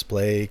Times,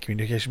 play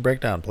Communication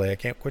Breakdown, play I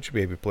Can't Quit You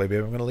Baby, play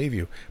Baby I'm Gonna Leave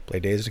You, play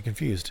Dazed and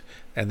Confused.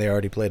 And they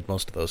already played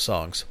most of those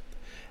songs.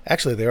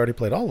 Actually, they already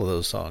played all of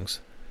those songs.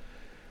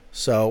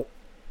 So,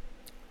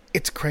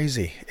 it's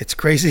crazy. It's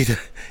crazy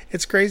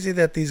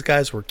that these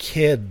guys were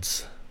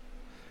kids.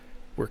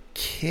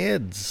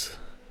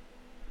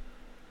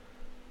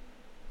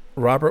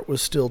 Robert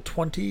was still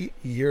 20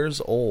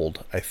 years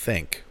old, I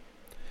think.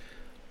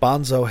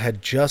 Bonzo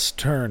had just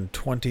turned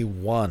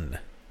 21.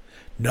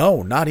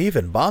 No, not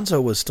even.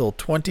 Bonzo was still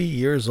 20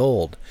 years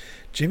old.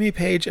 Jimmy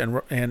Page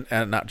and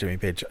not Jimmy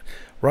Page,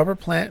 Robert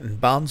Plant and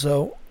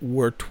Bonzo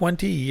were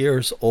 20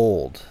 years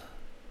old.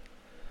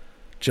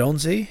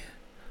 Jonesy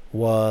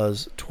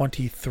was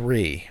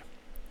 23.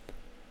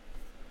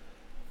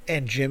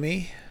 And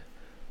Jimmy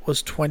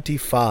was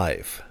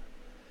 25.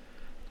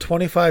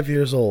 25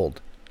 years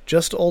old.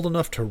 Just old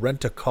enough to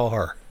rent a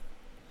car.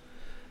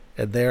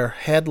 And they're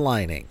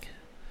headlining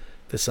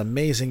this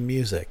amazing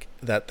music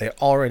that they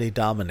already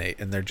dominate.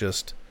 And they're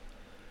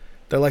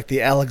like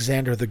the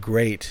Alexander the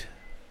Great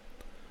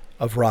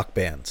of rock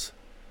bands.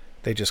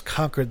 They just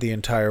conquered the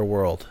entire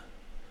world.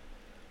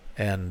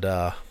 And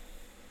then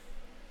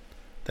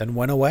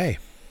went away.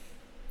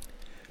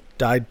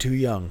 Died too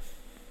young.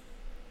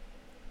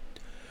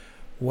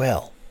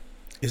 Well,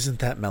 isn't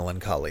that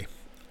melancholy?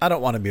 I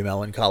don't want to be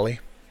melancholy.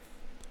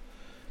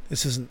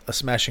 This isn't a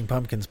Smashing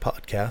Pumpkins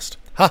podcast.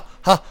 Ha,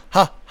 ha,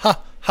 ha,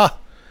 ha, ha.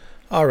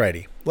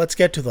 Alrighty, let's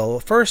get to the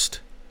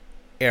first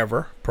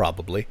ever,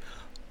 probably,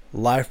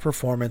 live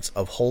performance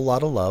of Whole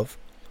Lotta Love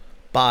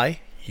by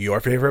your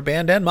favorite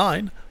band and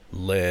mine,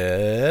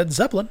 Led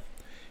Zeppelin.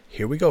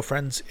 Here we go,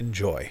 friends.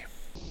 Enjoy.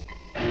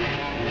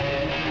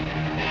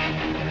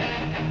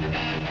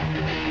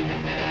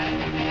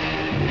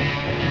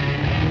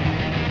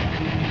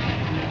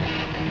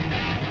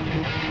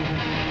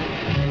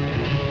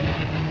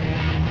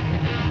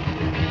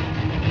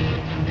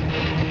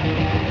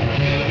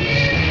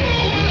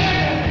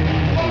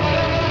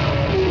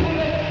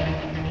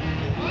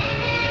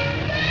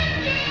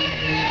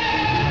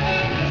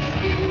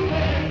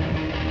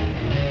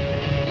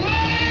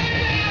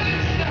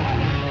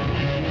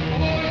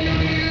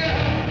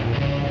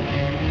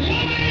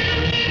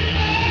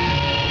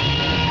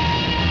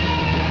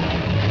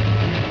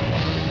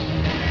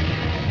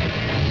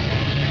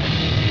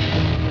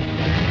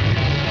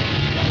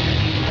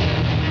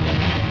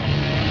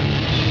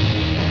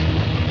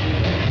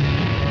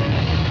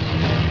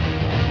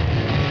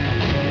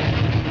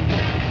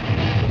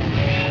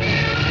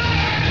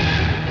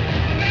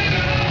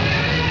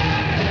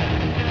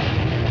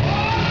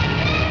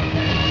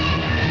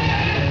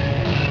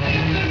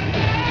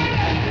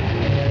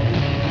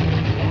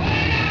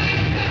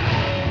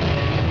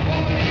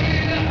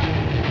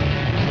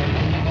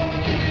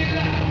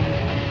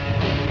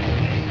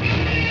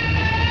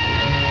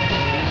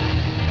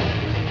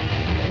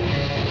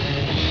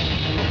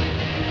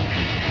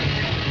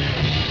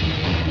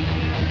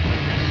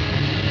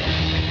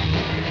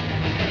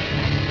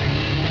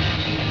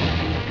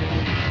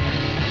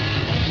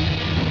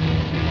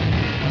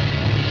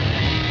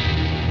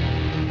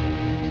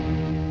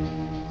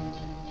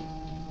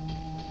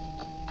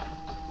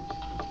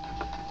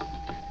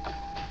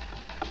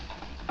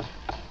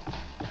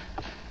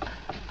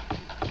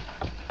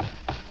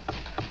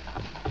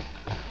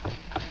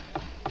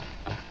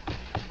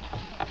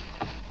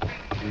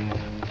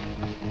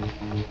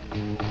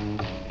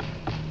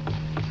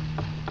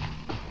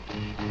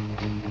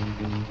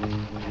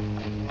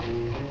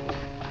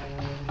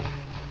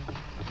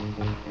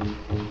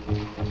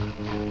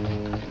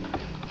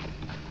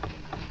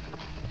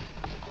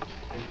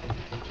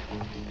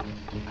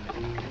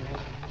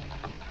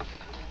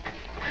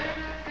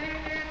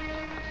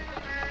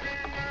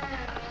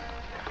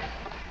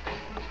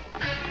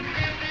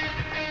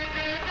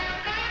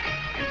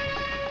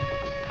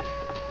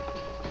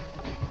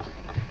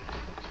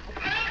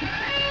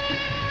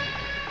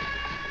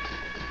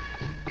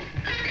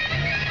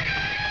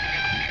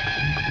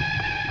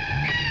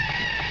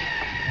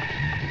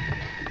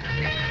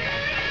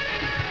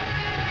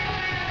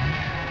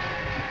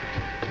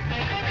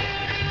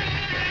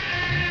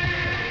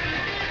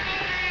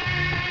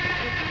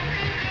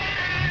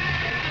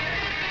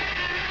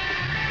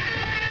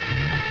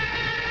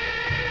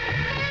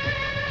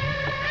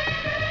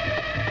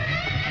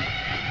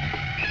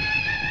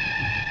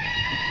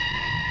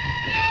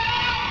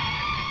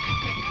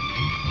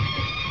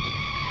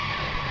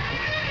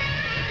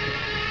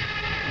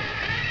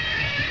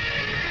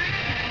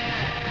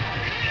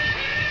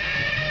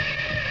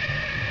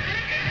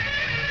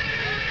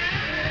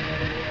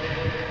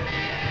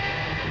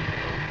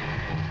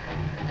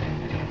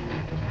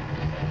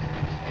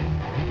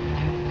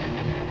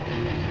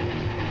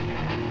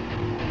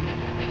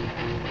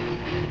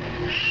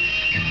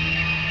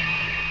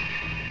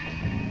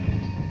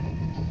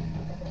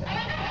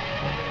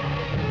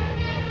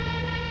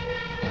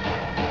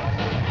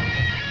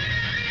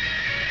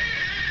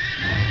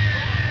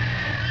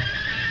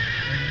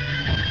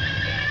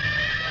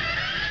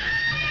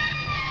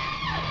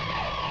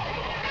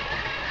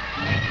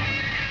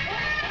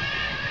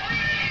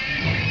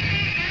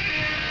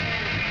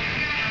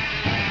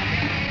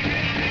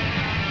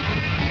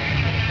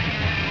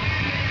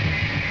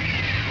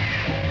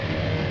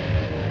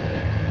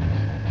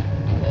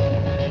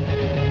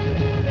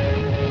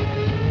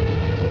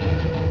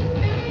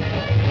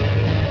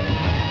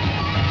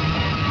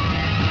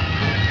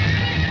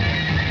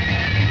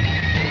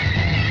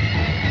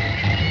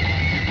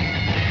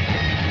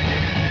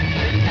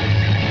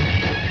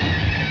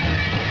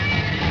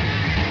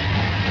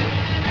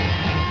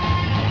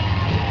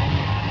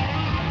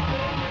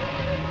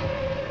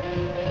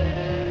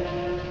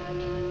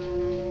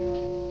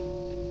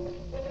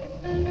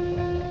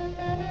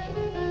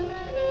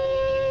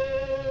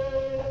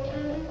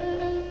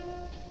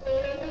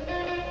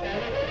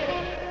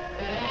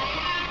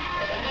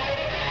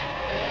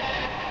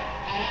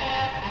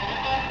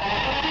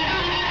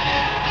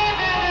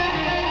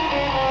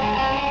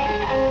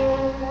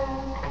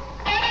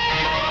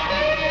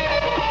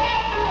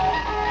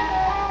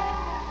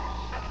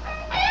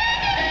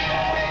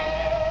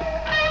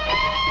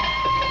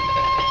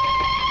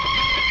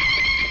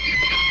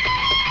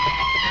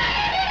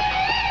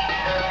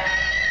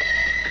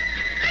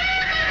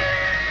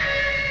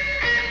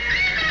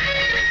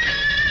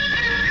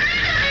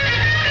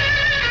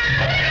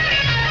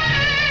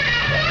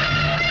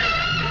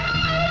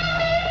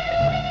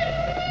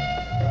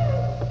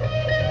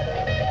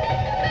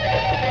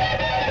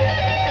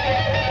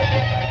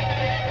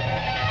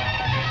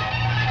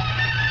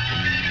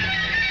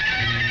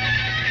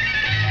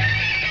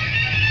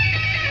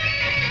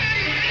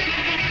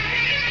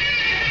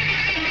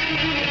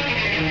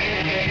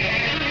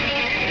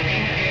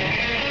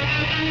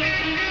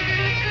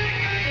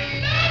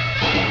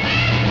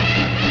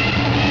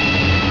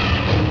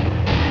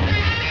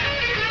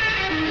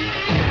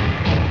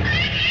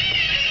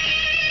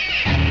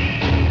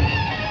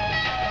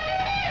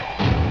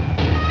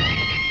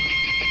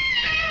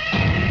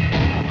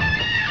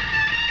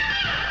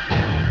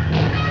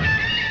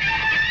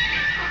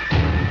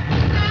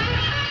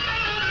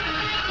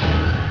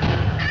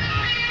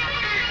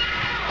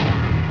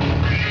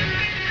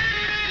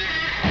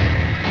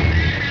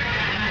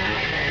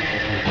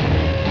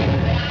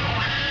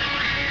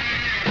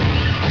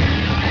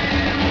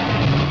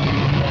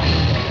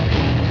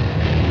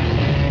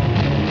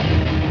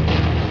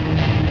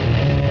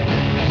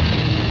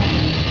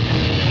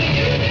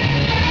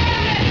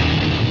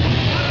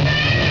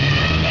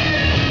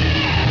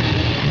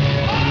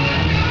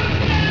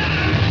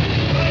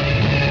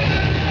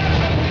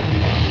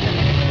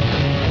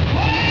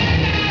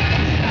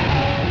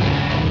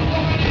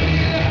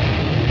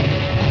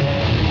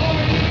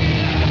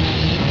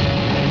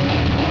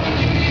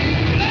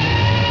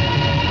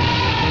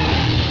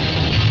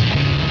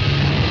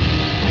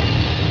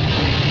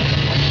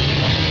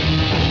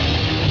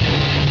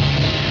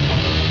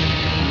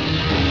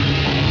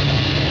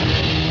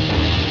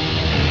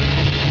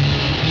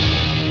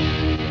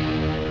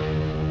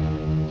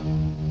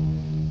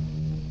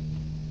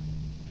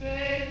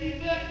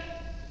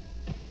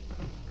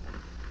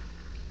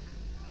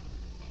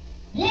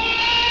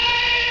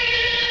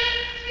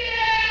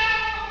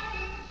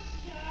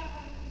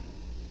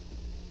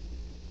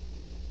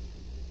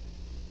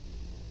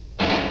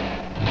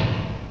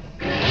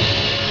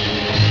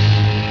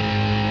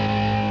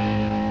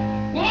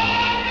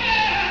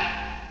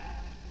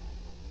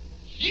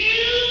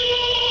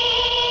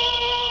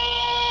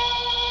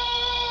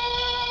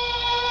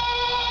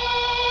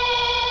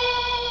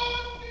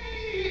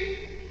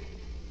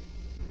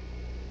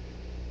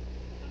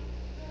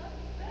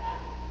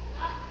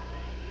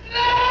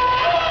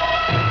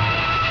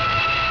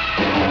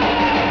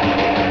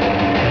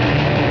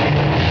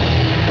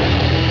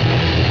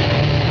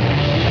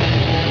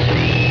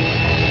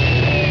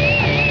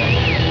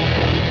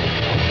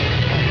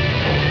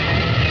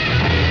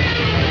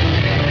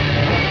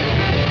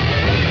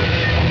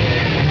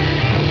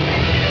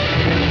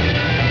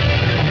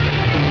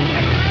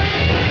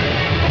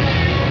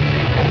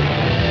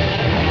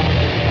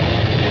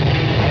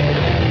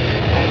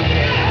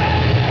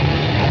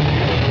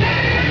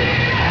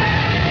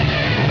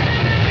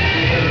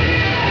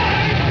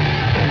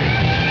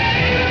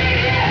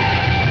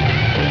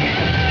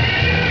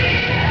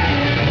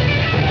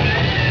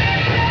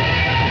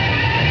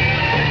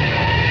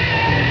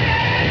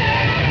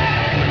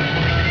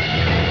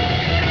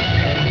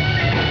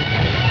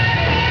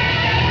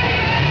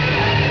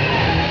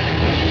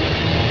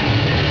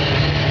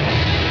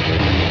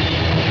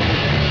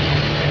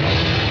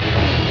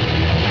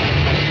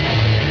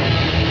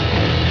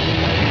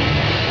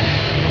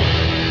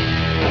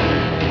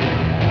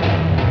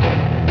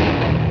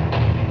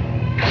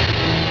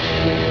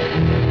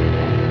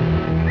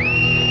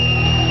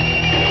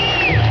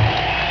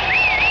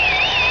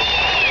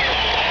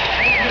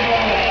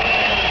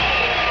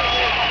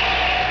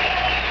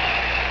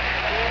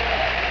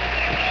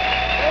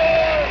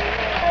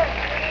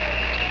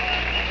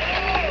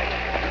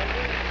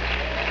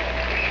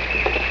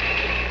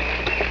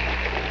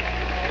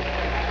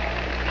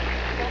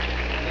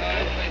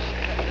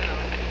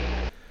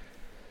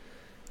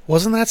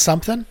 Wasn't that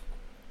something?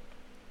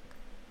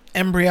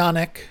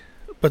 Embryonic,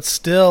 but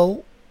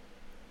still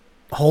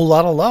Whole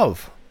Lotta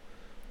Love.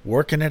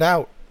 Working it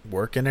out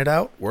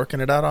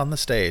on the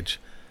stage.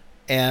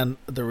 And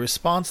the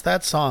response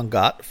that song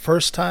got,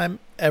 first time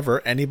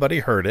ever anybody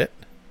heard it,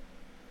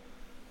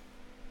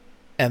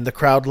 and the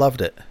crowd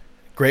loved it.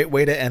 Great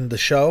way to end the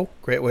show.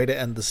 Great way to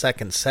end the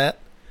second set.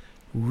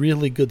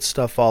 Really good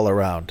stuff all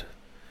around.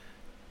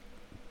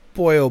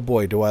 Boy, oh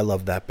boy, do I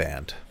love that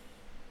band.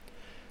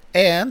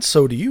 And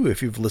so do you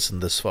if you've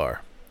listened this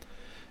far.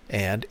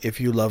 And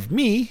if you love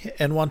me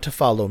and want to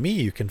follow me,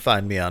 you can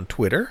find me on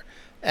Twitter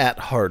at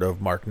Heart of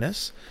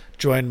Markness.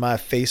 Join my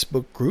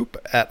Facebook group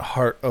at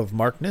Heart of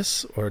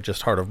Markness, or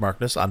just Heart of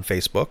Markness on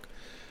Facebook.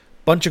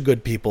 Bunch of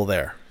good people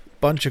there.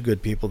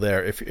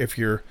 If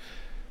you're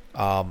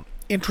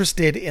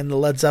interested in the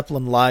Led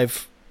Zeppelin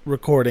live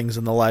recordings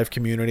in the live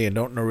community and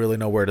don't really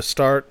know where to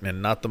start,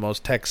 and not the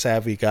most tech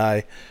savvy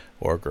guy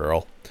or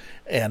girl,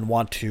 and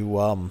want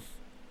to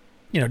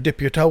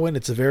dip your toe in,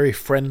 it's a very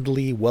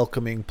friendly,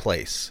 welcoming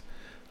place.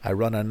 I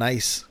run a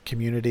nice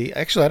community.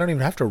 Actually, I don't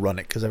even have to run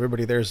it because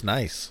everybody there is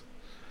nice.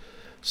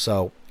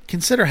 So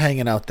consider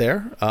hanging out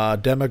there.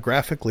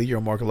 Demographically,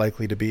 you're more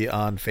likely to be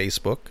on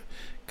Facebook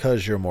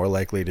because you're more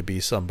likely to be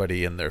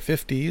somebody in their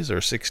 50s or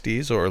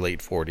 60s or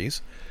late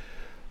 40s.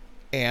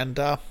 And,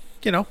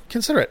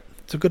 consider it.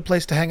 It's a good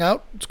place to hang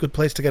out. It's a good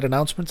place to get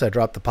announcements. I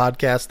drop the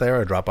podcast there.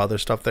 I drop other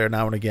stuff there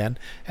now and again.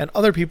 And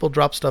other people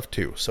drop stuff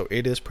too. So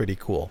it is pretty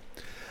cool.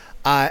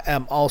 I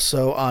am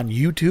also on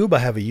YouTube. I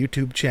have a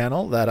YouTube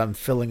channel that I'm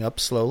filling up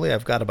slowly.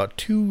 I've got about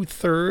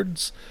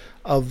 2/3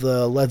 of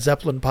the Led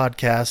Zeppelin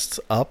podcasts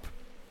up.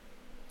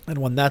 And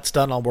when that's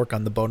done, I'll work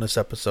on the bonus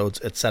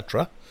episodes,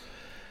 etc.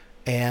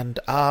 And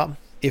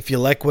if you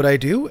like what I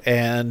do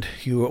and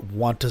you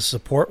want to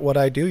support what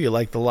I do, you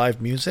like the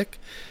live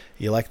music,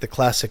 you like the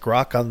classic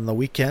rock on the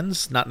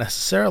weekends, not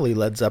necessarily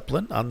Led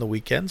Zeppelin on the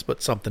weekends,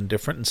 but something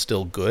different and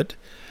still good,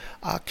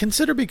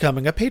 consider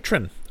becoming a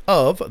patron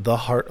of the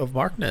Heart of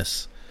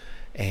Markness.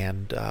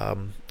 And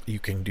you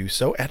can do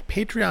so at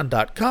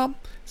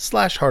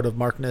patreon.com/Heart of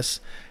Markness.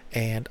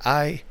 And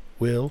I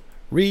will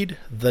read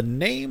the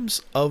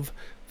names of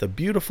the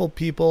beautiful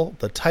people,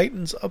 the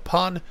titans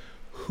upon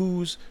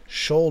whose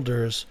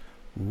shoulders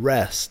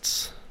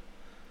rests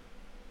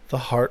the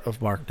Heart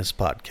of Markness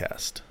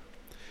podcast.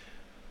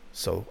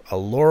 So a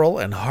laurel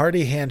and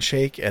hearty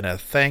handshake and a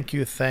thank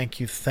you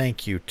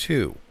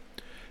to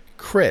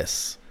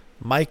Chris,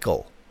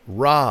 Michael,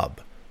 Rob,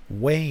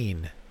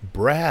 Wayne,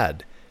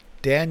 Brad,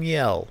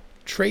 Danielle,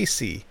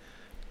 Tracy,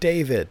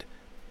 David,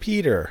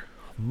 Peter,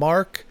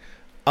 Mark,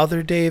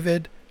 Other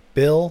David,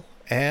 Bill,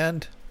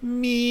 and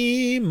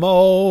Mimo.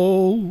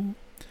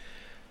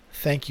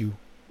 Thank you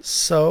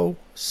so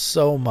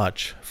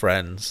much,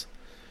 friends.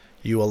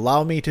 You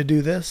allow me to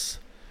do this.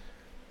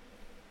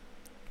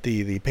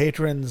 The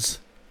patrons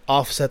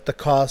offset the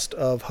cost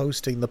of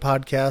hosting the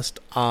podcast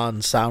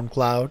on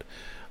SoundCloud,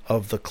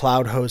 of the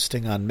cloud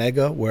hosting on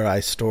Mega, where I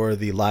store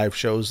the live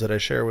shows that I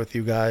share with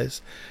you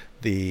guys,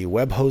 the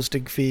web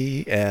hosting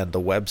fee and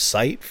the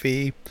website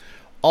fee.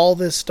 All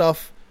this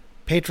stuff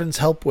patrons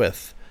help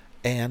with,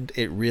 and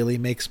it really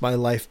makes my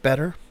life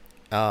better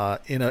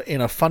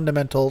in a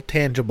fundamental,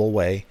 tangible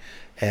way,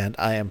 and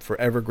I am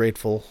forever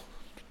grateful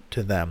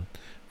to them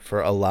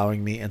for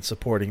allowing me and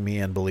supporting me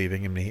and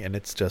believing in me, and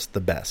it's just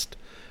the best.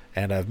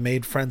 And I've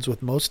made friends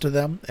with most of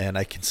them, and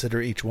I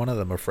consider each one of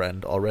them a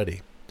friend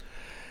already.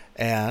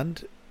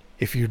 And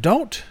if you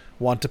don't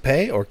want to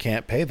pay or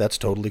can't pay, that's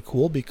totally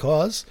cool,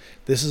 because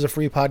this is a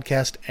free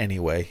podcast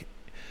anyway.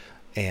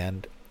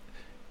 And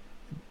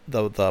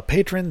the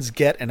patrons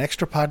get an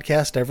extra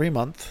podcast every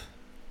month.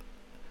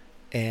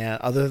 And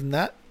other than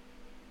that,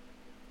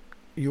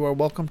 you are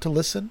welcome to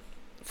listen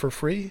for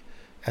free.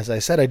 As I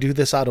said, I do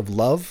this out of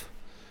love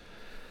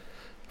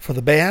for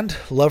the band,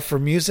 love for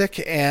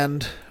music,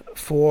 and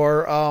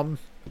for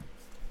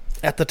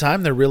at the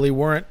time there really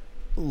weren't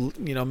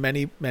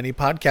many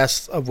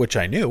podcasts of which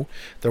I knew.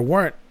 There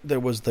was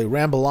the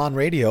Ramble On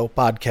Radio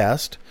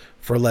podcast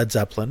for Led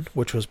Zeppelin,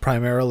 which was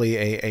primarily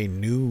a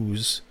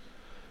news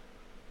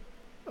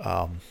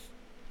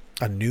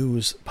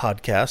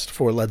podcast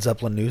for Led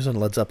Zeppelin news and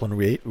Led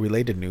Zeppelin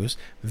related news.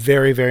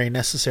 Very, very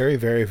necessary,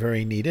 very,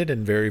 very needed,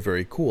 and very,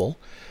 very cool.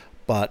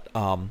 But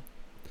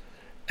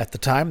at the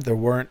time there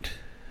weren't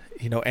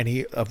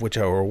any of which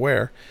I were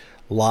aware,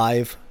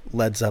 live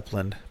Led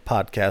Zeppelin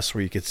podcasts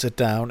where you could sit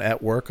down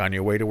at work, on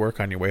your way to work,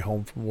 on your way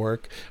home from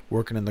work,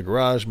 working in the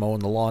garage, mowing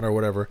the lawn or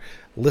whatever,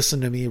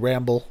 listen to me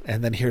ramble,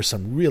 and then hear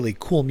some really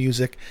cool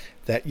music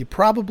that you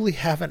probably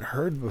haven't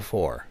heard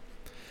before.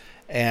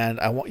 And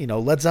I want,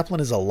 Led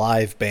Zeppelin is a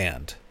live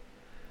band.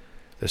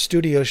 The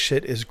studio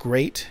shit is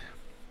great,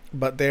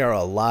 but they are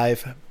a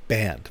live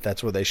band.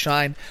 That's where they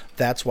shine.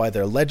 That's why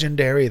they're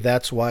legendary.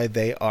 That's why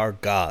they are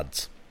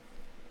gods.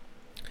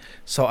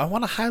 So I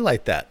want to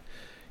highlight that.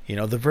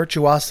 The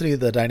virtuosity,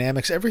 the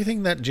dynamics,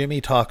 everything that Jimmy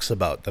talks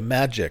about, the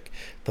magic,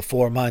 the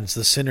four minds,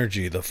 the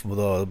synergy,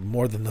 the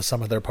more than the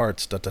sum of their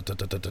parts,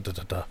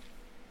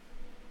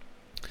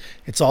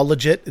 It's all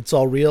legit. It's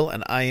all real.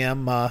 And I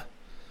am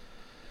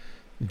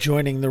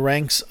joining the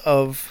ranks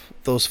of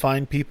those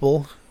fine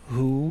people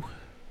who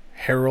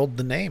herald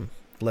the name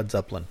Led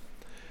Zeppelin.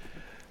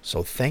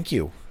 So thank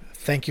you.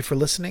 Thank you for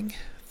listening.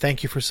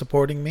 Thank you for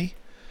supporting me.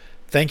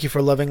 Thank you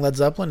for loving Led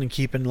Zeppelin and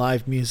keeping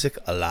live music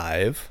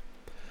alive.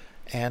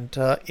 And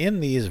in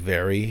these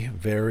very,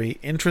 very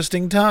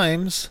interesting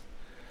times,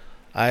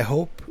 I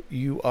hope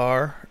you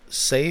are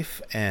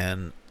safe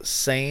and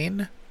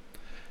sane.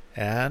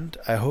 And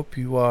I hope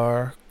you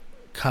are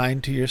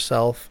kind to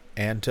yourself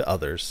and to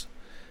others,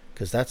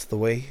 because that's the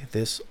way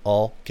this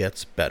all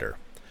gets better.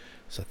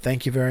 So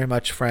thank you very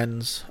much,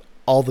 friends.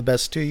 All the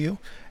best to you.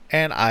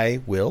 And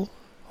I will,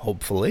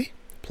 hopefully,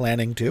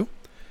 planning to,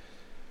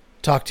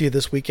 talk to you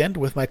this weekend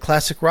with my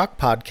classic rock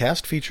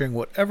podcast featuring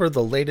whatever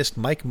the latest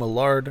Mike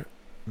Millard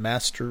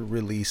master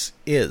release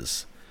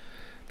is.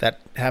 That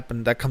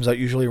comes out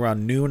usually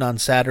around noon on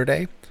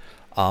Saturday.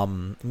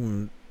 I've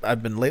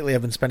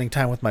been spending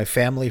time with my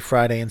family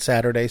Friday and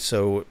Saturday,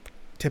 so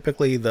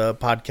typically the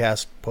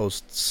podcast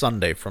posts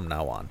Sunday from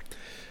now on.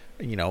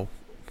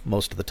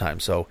 Most of the time.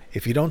 So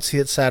if you don't see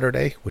it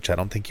Saturday, which I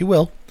don't think you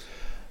will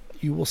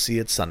see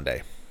it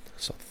Sunday.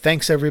 So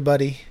thanks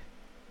everybody.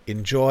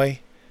 Enjoy,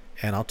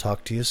 and I'll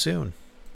talk to you soon.